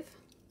 $5.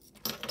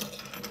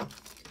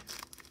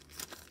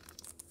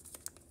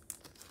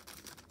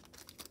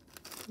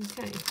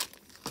 Okay.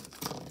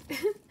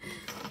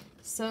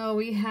 So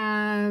we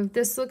have,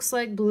 this looks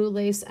like blue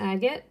lace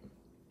agate.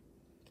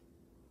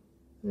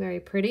 Very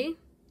pretty.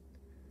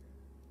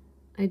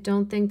 I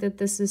don't think that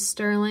this is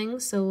sterling,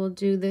 so we'll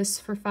do this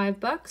for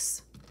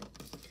 $5.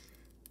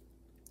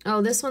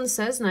 Oh, this one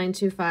says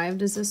 $9.25.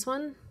 Does this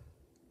one?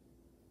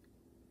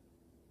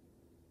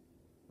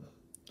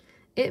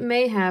 It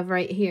may have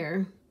right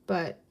here,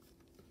 but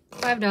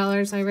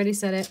 $5. I already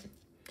said it.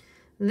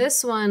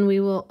 This one we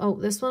will,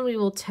 this one we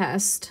will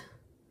test.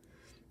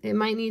 It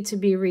might need to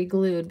be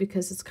re-glued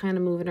because it's kind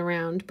of moving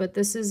around, but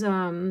this is,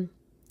 I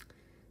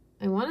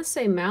want to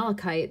say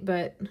malachite,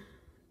 but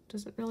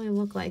doesn't really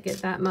look like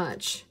it that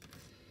much.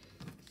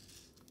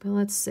 But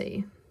let's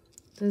see.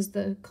 Does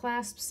the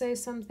clasp say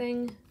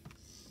something?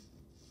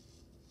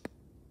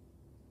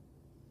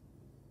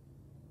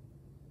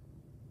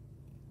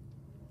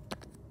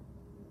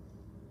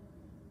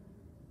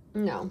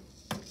 No.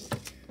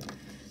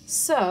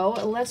 So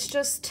let's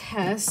just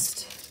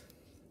test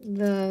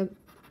the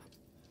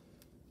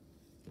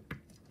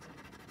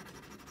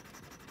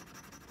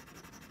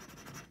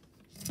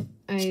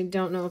I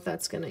don't know if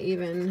that's going to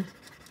even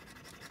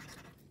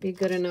be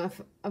good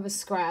enough of a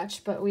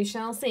scratch, but we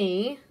shall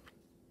see.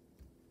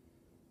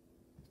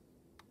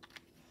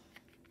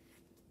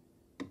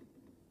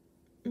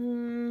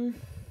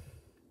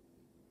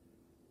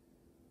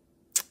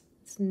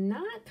 It's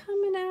not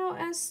coming out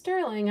as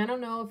sterling. I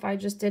don't know if I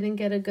just didn't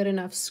get a good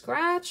enough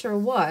scratch or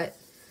what.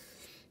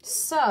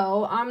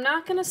 So I'm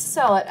not going to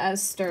sell it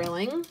as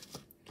sterling.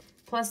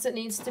 Plus it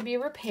needs to be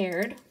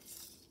repaired.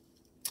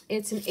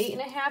 It's an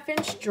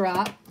 8.5-inch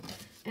drop,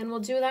 and we'll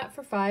do that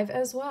for $5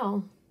 as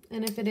well.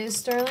 And if it is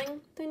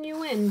sterling, then you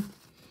win.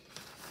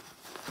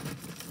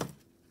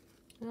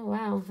 Oh,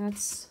 wow,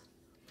 that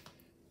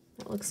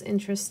looks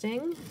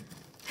interesting.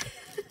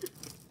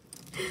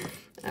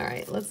 All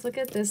right, let's look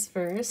at this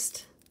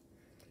first.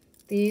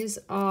 These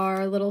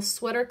are little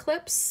sweater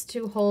clips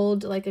to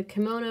hold like a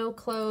kimono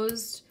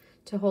closed,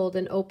 to hold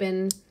an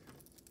open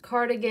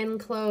cardigan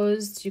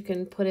closed. You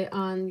can put it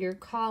on your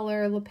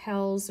collar,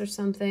 lapels or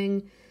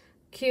something.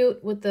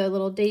 Cute with the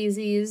little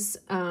daisies.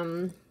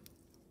 $5.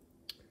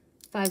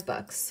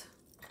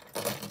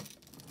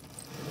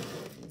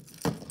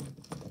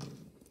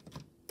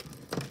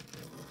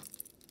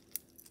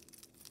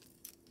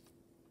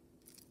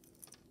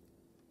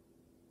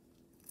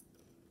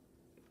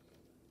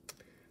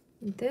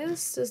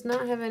 This does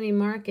not have any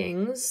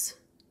markings.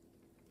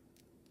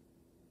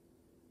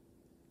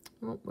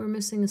 Oh, we're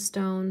missing a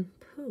stone.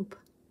 Poop.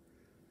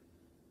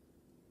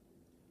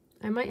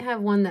 I might have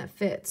one that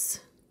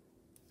fits.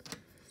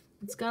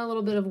 It's got a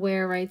little bit of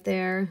wear right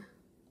there.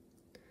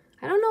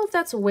 I don't know if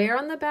that's wear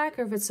on the back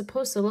or if it's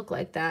supposed to look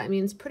like that. I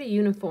mean, it's pretty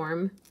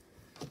uniform.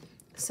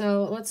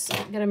 So let's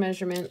get a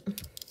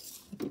measurement.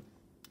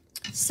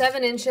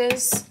 7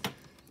 inches,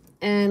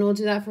 and we'll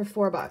do that for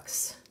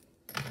 $4.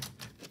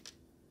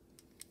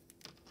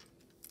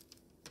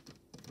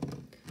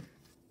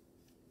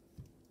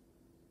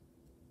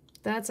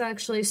 That's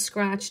actually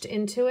scratched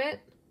into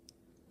it.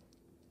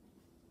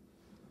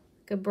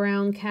 Like a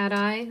brown cat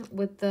eye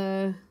with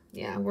the,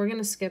 yeah, we're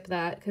gonna skip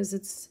that because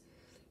it's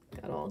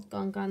got all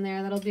gunk on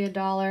there. That'll be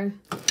 $1.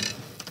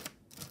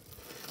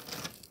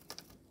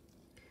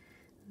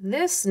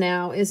 This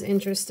now is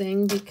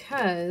interesting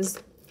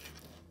because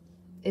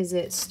is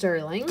it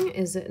sterling?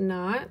 Is it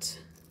not?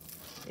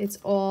 It's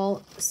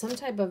all some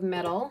type of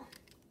metal.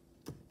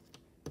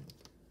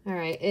 All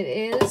right, it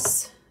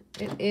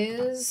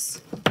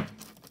is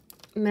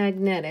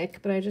magnetic,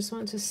 but I just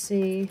want to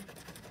see.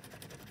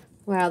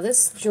 Wow,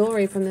 this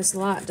jewelry from this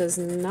lot does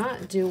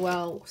not do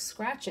well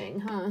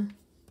scratching, huh?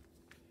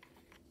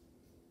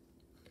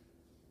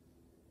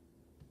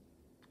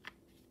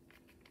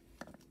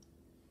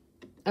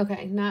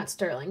 Okay, not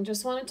sterling.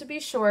 Just wanted to be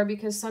sure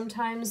because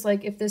sometimes,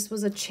 like if this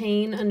was a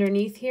chain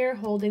underneath here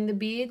holding the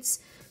beads,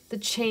 the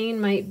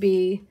chain might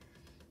be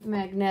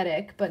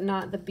magnetic, but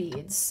not the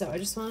beads. So I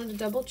just wanted to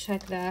double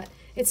check that.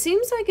 It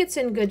seems like it's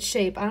in good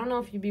shape. I don't know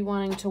if you'd be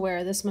wanting to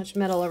wear this much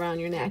metal around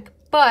your neck,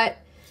 but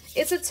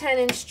it's a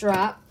 10-inch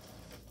drop,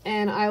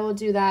 and I will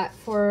do that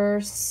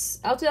for,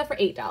 I'll do that for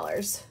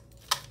 $8.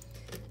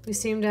 We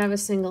seem to have a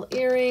single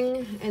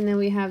earring, and then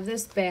we have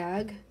this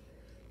bag,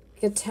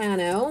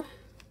 Gitano.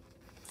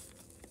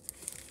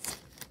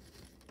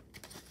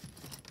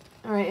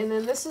 All right, and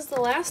then this is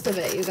the last of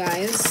it, you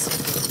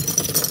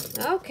guys.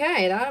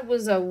 Okay, that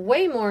was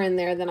way more in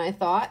there than I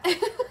thought.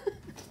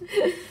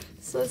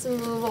 So let's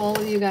move all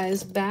of you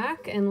guys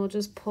back, and we'll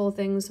just pull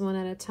things one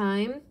at a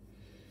time.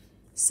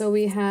 So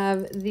we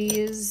have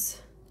these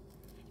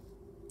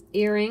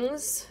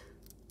earrings.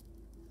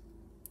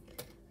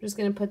 I'm just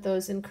going to put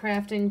those in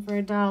crafting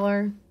for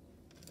 $1.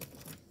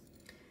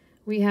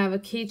 We have a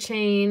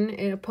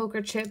keychain, a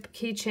poker chip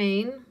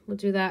keychain. We'll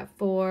do that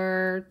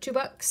for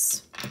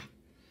 $2.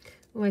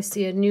 Oh, I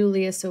see a new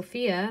Leah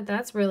Sophia.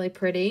 That's really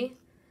pretty.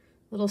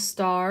 Little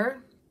star,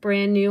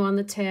 brand new on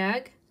the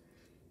tag.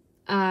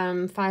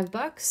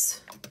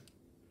 $5.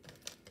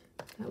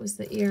 That was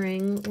the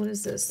earring. What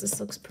is this? This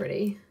looks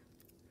pretty.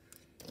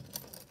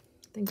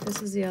 I think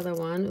this is the other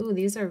one. Ooh,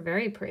 these are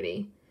very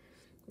pretty.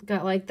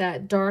 Got like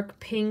that dark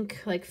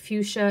pink, like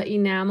fuchsia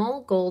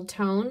enamel, gold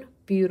tone.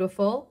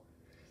 Beautiful.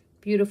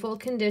 Beautiful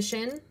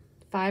condition.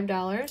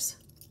 $5.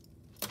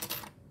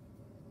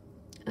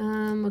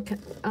 What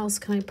else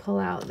can I pull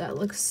out that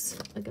looks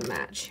like a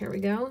match? Here we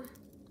go.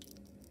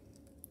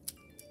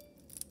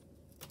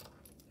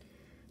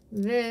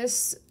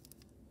 This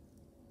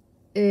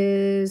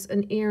is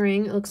an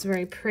earring. It looks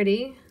very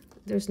pretty.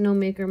 There's no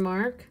maker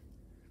mark.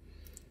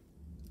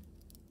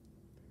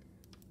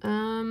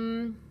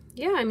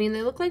 Yeah, I mean,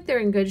 they look like they're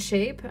in good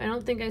shape. I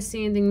don't think I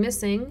see anything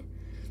missing.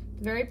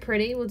 Very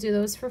pretty. We'll do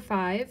those for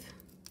 $5.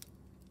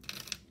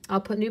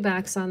 I'll put new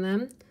backs on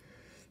them.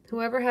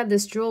 Whoever had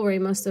this jewelry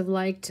must have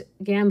liked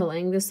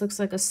gambling. This looks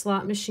like a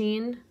slot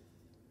machine.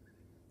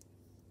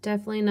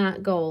 Definitely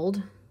not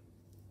gold.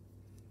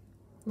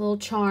 Little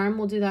charm.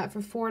 We'll do that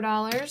for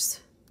 $4.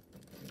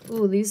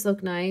 Ooh, these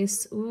look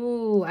nice.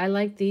 Ooh, I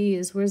like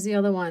these. Where's the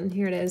other one?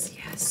 Here it is.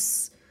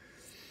 Yes.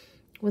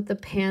 With the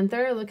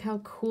panther. Look how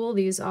cool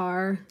these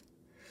are.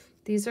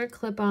 These are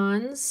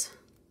clip-ons.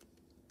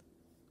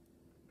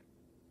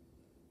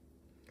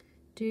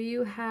 Do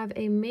you have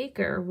a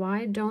maker?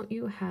 Why don't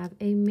you have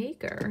a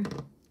maker?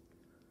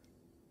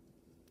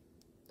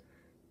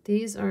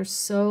 These are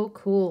so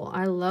cool.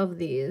 I love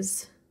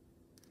these.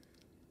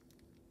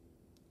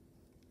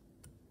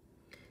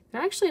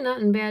 They're actually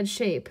not in bad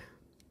shape.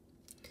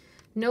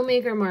 No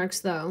maker marks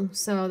though,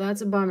 so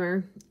that's a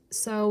bummer.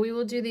 So we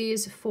will do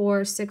these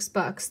for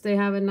 $6. They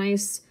have a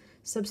nice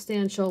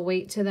substantial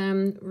weight to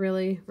them.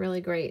 Really, really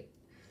great.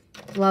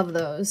 Love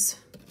those.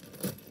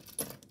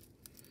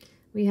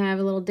 We have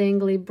a little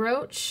dangly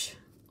brooch.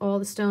 All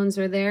the stones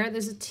are there.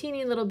 There's a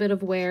teeny little bit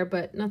of wear,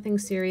 but nothing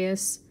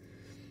serious.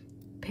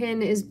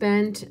 Pin is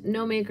bent,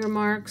 no maker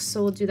marks,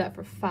 so we'll do that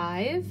for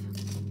 $5.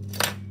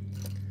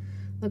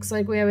 Looks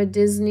like we have a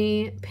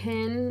Disney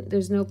pin.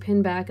 There's no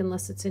pin back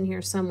unless it's in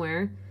here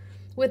somewhere.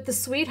 With the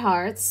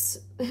sweethearts,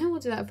 we'll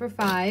do that for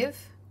 $5.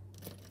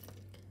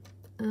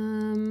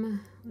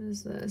 What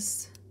is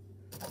this?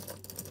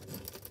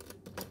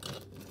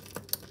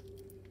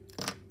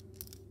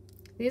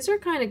 These are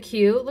kind of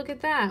cute. Look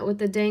at that with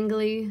the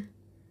dangly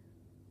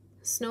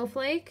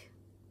snowflake.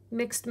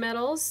 Mixed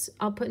metals.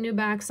 I'll put new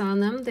backs on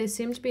them. They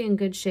seem to be in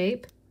good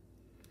shape.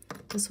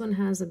 This one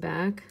has a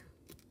back.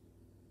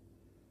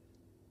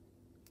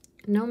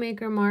 No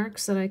maker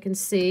marks that I can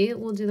see.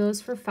 We'll do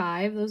those for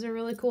 $5. Those are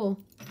really cool.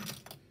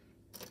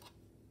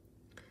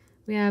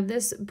 We have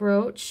this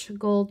brooch,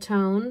 gold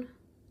tone,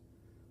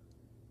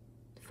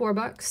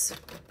 $4.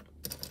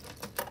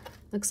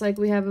 Looks like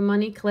we have a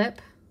money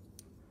clip,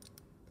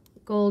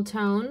 gold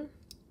tone,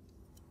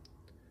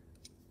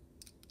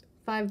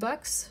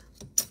 $5.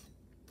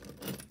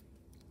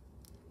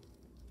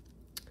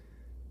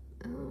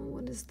 Oh,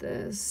 what is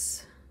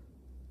this?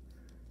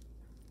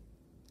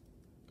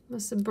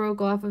 Must have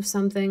broke off of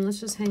something. Let's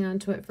just hang on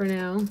to it for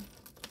now.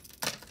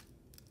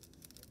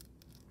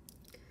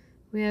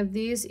 We have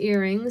these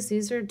earrings.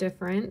 These are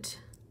different.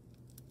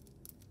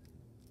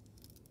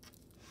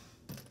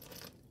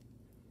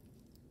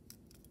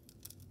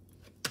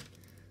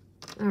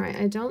 All right,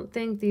 I don't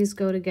think these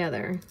go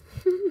together.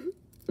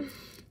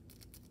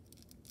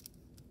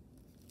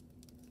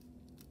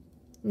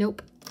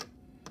 Nope.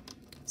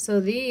 So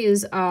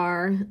these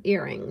are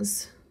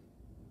earrings.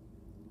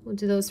 We'll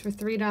do those for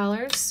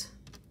 $3.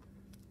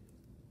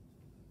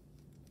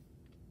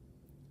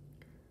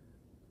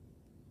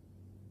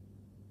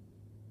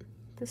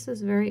 This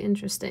is very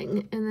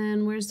interesting. And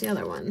then where's the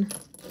other one?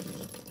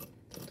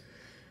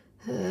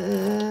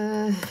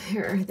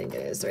 Here, I think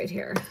it is right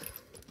here.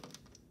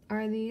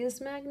 Are these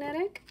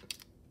magnetic?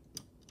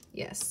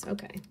 Yes,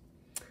 okay.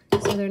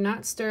 So they're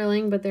not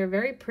sterling, but they're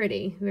very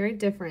pretty, very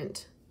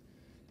different.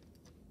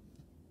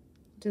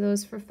 Do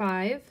those for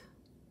 $5.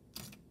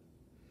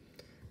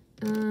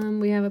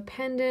 We have a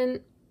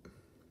pendant,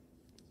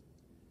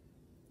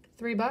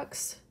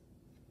 $3.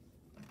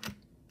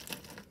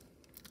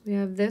 We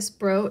have this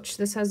brooch.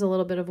 This has a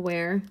little bit of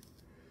wear.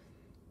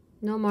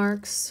 No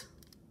marks.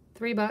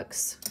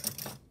 $3.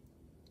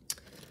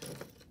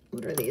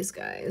 What are these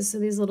guys? So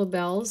these little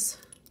bells.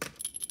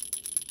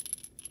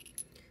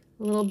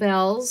 Little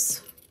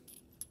bells.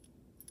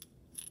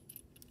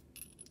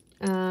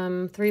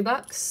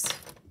 $3.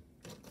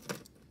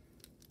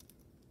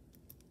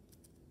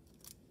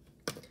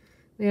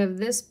 We have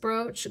this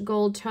brooch,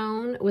 gold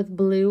tone with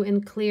blue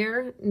and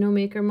clear. No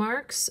maker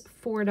marks.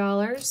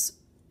 $4.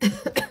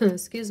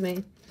 Excuse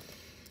me.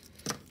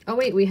 Oh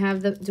wait, we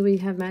have the, do we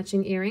have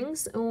matching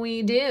earrings?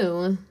 We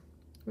do.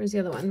 Where's the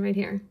other one? Right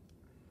here.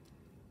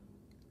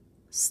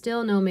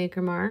 Still no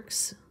maker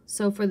marks.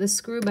 So for the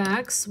screw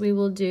backs, we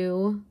will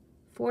do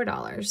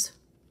 $4.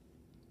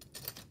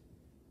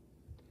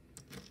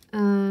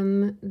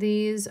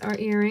 These are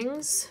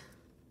earrings.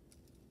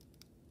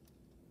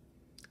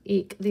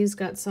 Eek, these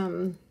got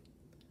some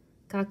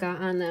caca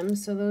on them,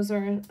 so those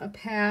are a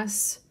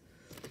pass.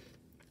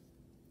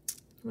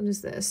 What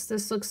is this?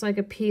 This looks like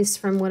a piece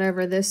from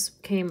whatever this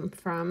came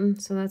from,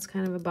 so that's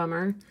kind of a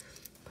bummer.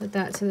 Put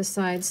that to the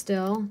side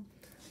still.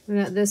 We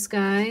got this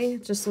guy,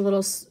 just a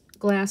little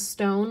glass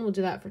stone. We'll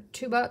do that for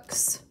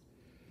 $2.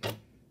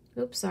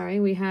 Oops, sorry.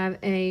 We have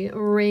a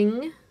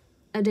ring,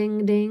 a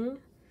ding ding.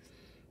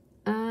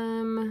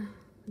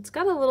 It's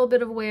got a little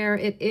bit of wear.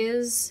 It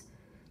is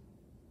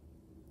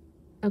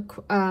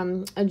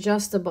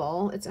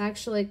adjustable. It's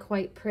actually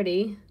quite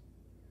pretty.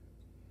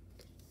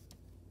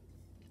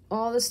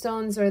 All the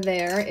stones are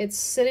there. It's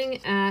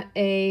sitting at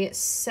a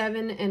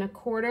 7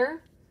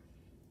 1/4.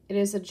 It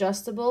is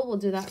adjustable. We'll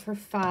do that for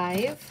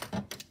 $5.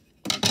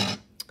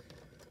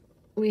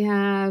 We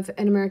have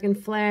an American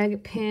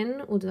flag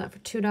pin. We'll do that for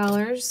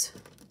 $2.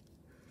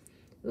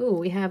 Ooh,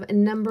 we have a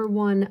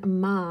 #1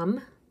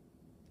 mom.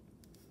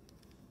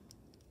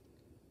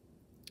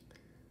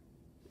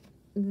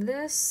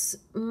 This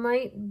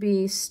might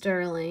be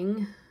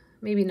sterling.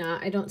 Maybe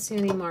not. I don't see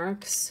any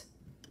marks.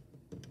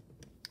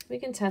 We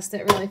can test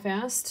it really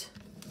fast.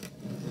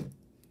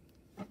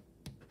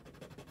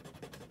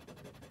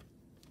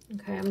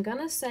 Okay, I'm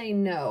gonna say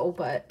no,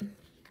 but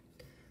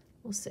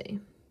we'll see.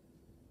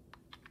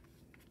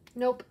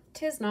 Nope,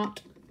 'tis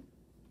not.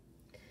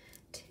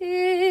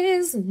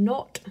 'Tis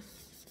not.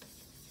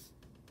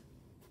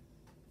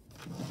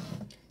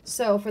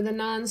 So for the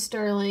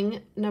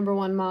non-sterling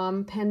 #1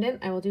 mom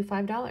pendant, I will do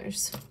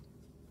 $5.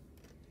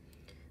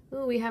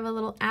 Ooh, we have a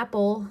little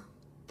apple.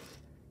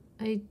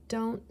 I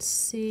don't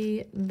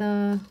see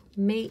the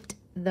mate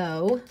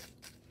though.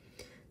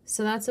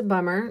 So that's a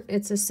bummer.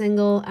 It's a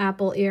single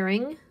apple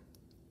earring.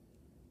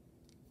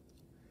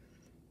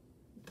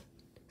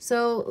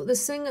 So the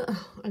single,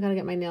 oh, I gotta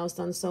get my nails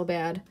done so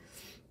bad.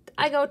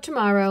 I go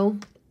tomorrow.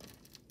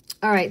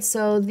 All right,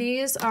 so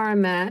these are a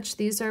match.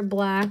 These are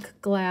black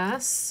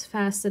glass,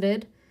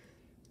 faceted.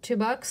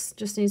 $2,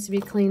 just needs to be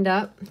cleaned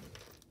up.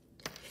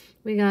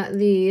 We got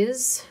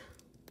these.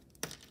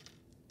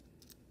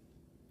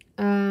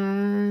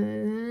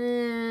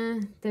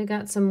 They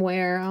got some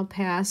wear. I'll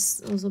pass.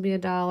 Those will be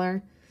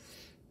 $1.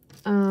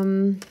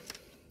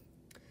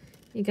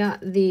 You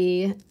got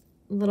the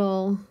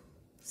little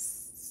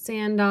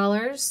sand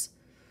dollars.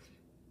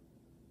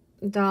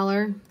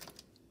 $1.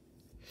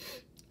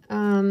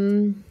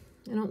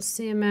 I don't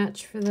see a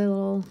match for the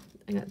little,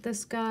 I got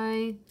this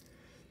guy.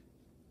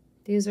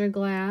 These are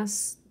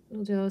glass.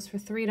 We'll do those for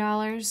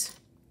 $3.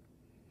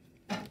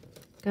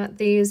 Got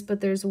these,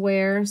 but there's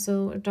wear,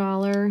 so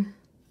 $1.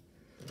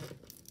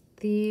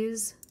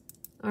 These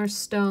are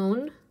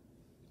stone.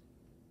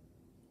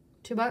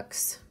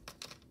 $2.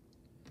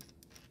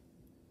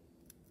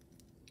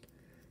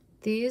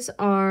 These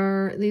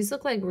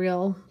look like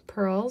real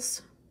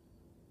pearls.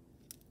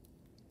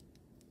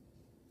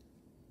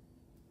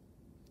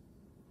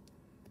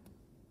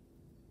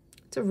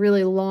 It's a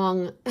really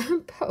long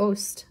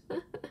post.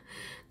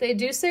 They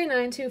do say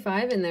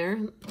 925 in there.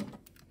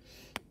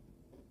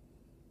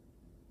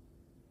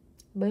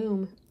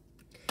 Boom.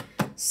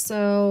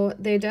 So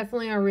they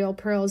definitely are real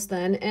pearls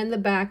then. And the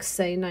backs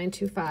say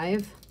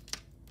 925.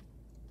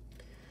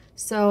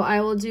 So I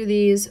will do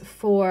these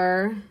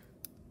for,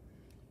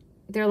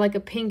 they're like a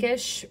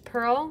pinkish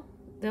pearl.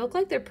 They look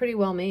like they're pretty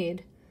well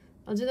made.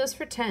 I'll do those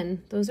for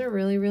 10. Those are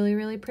really, really,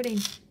 really pretty.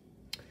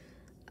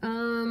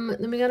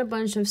 Then we got a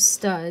bunch of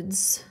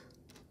studs.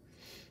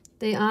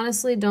 They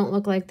honestly don't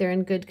look like they're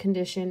in good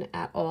condition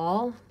at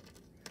all.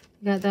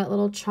 You got that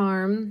little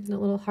charm, that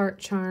little heart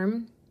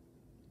charm.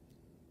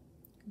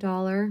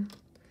 $1.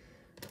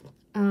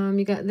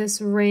 You got this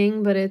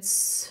ring, but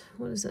it's,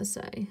 what does that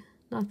say?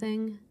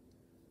 Nothing.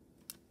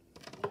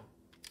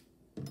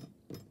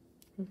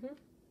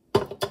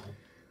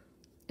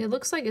 It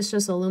looks like it's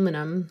just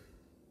aluminum,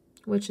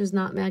 which is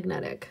not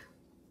magnetic.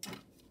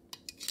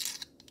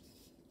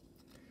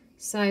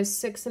 Size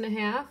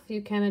 6.5,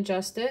 you can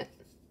adjust it.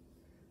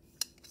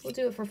 We'll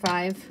do it for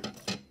 $5.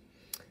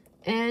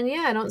 And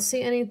yeah, I don't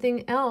see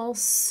anything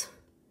else.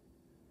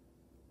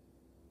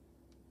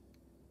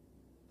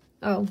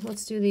 Oh,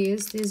 let's do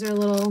these. These are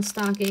little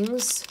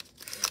stockings.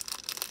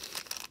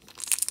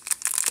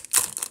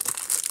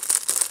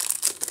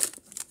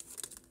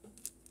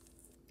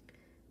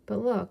 But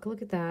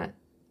look at that.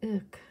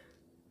 Ick.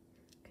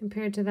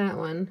 Compared to that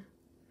one.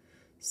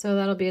 So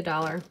that'll be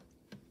 $1.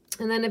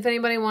 And then if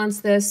anybody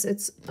wants this,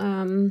 it's,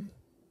 what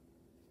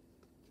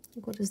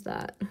is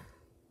that?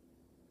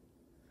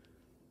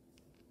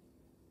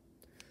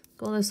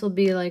 Well, this will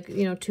be like,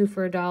 you know, 2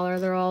 for $1.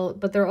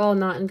 They're all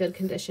not in good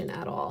condition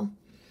at all.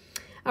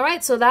 All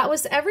right, so that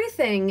was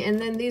everything. And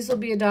then these will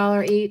be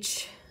 $1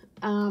 each.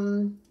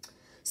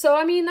 So,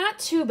 I mean, not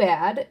too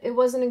bad. It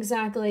wasn't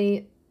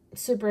exactly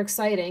super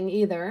exciting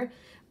either.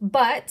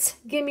 But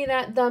give me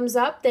that thumbs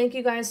up. Thank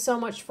you guys so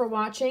much for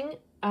watching.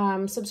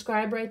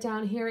 Subscribe right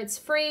down here. It's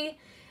free.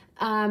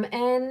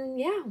 And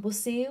yeah, we'll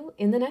see you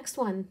in the next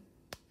one.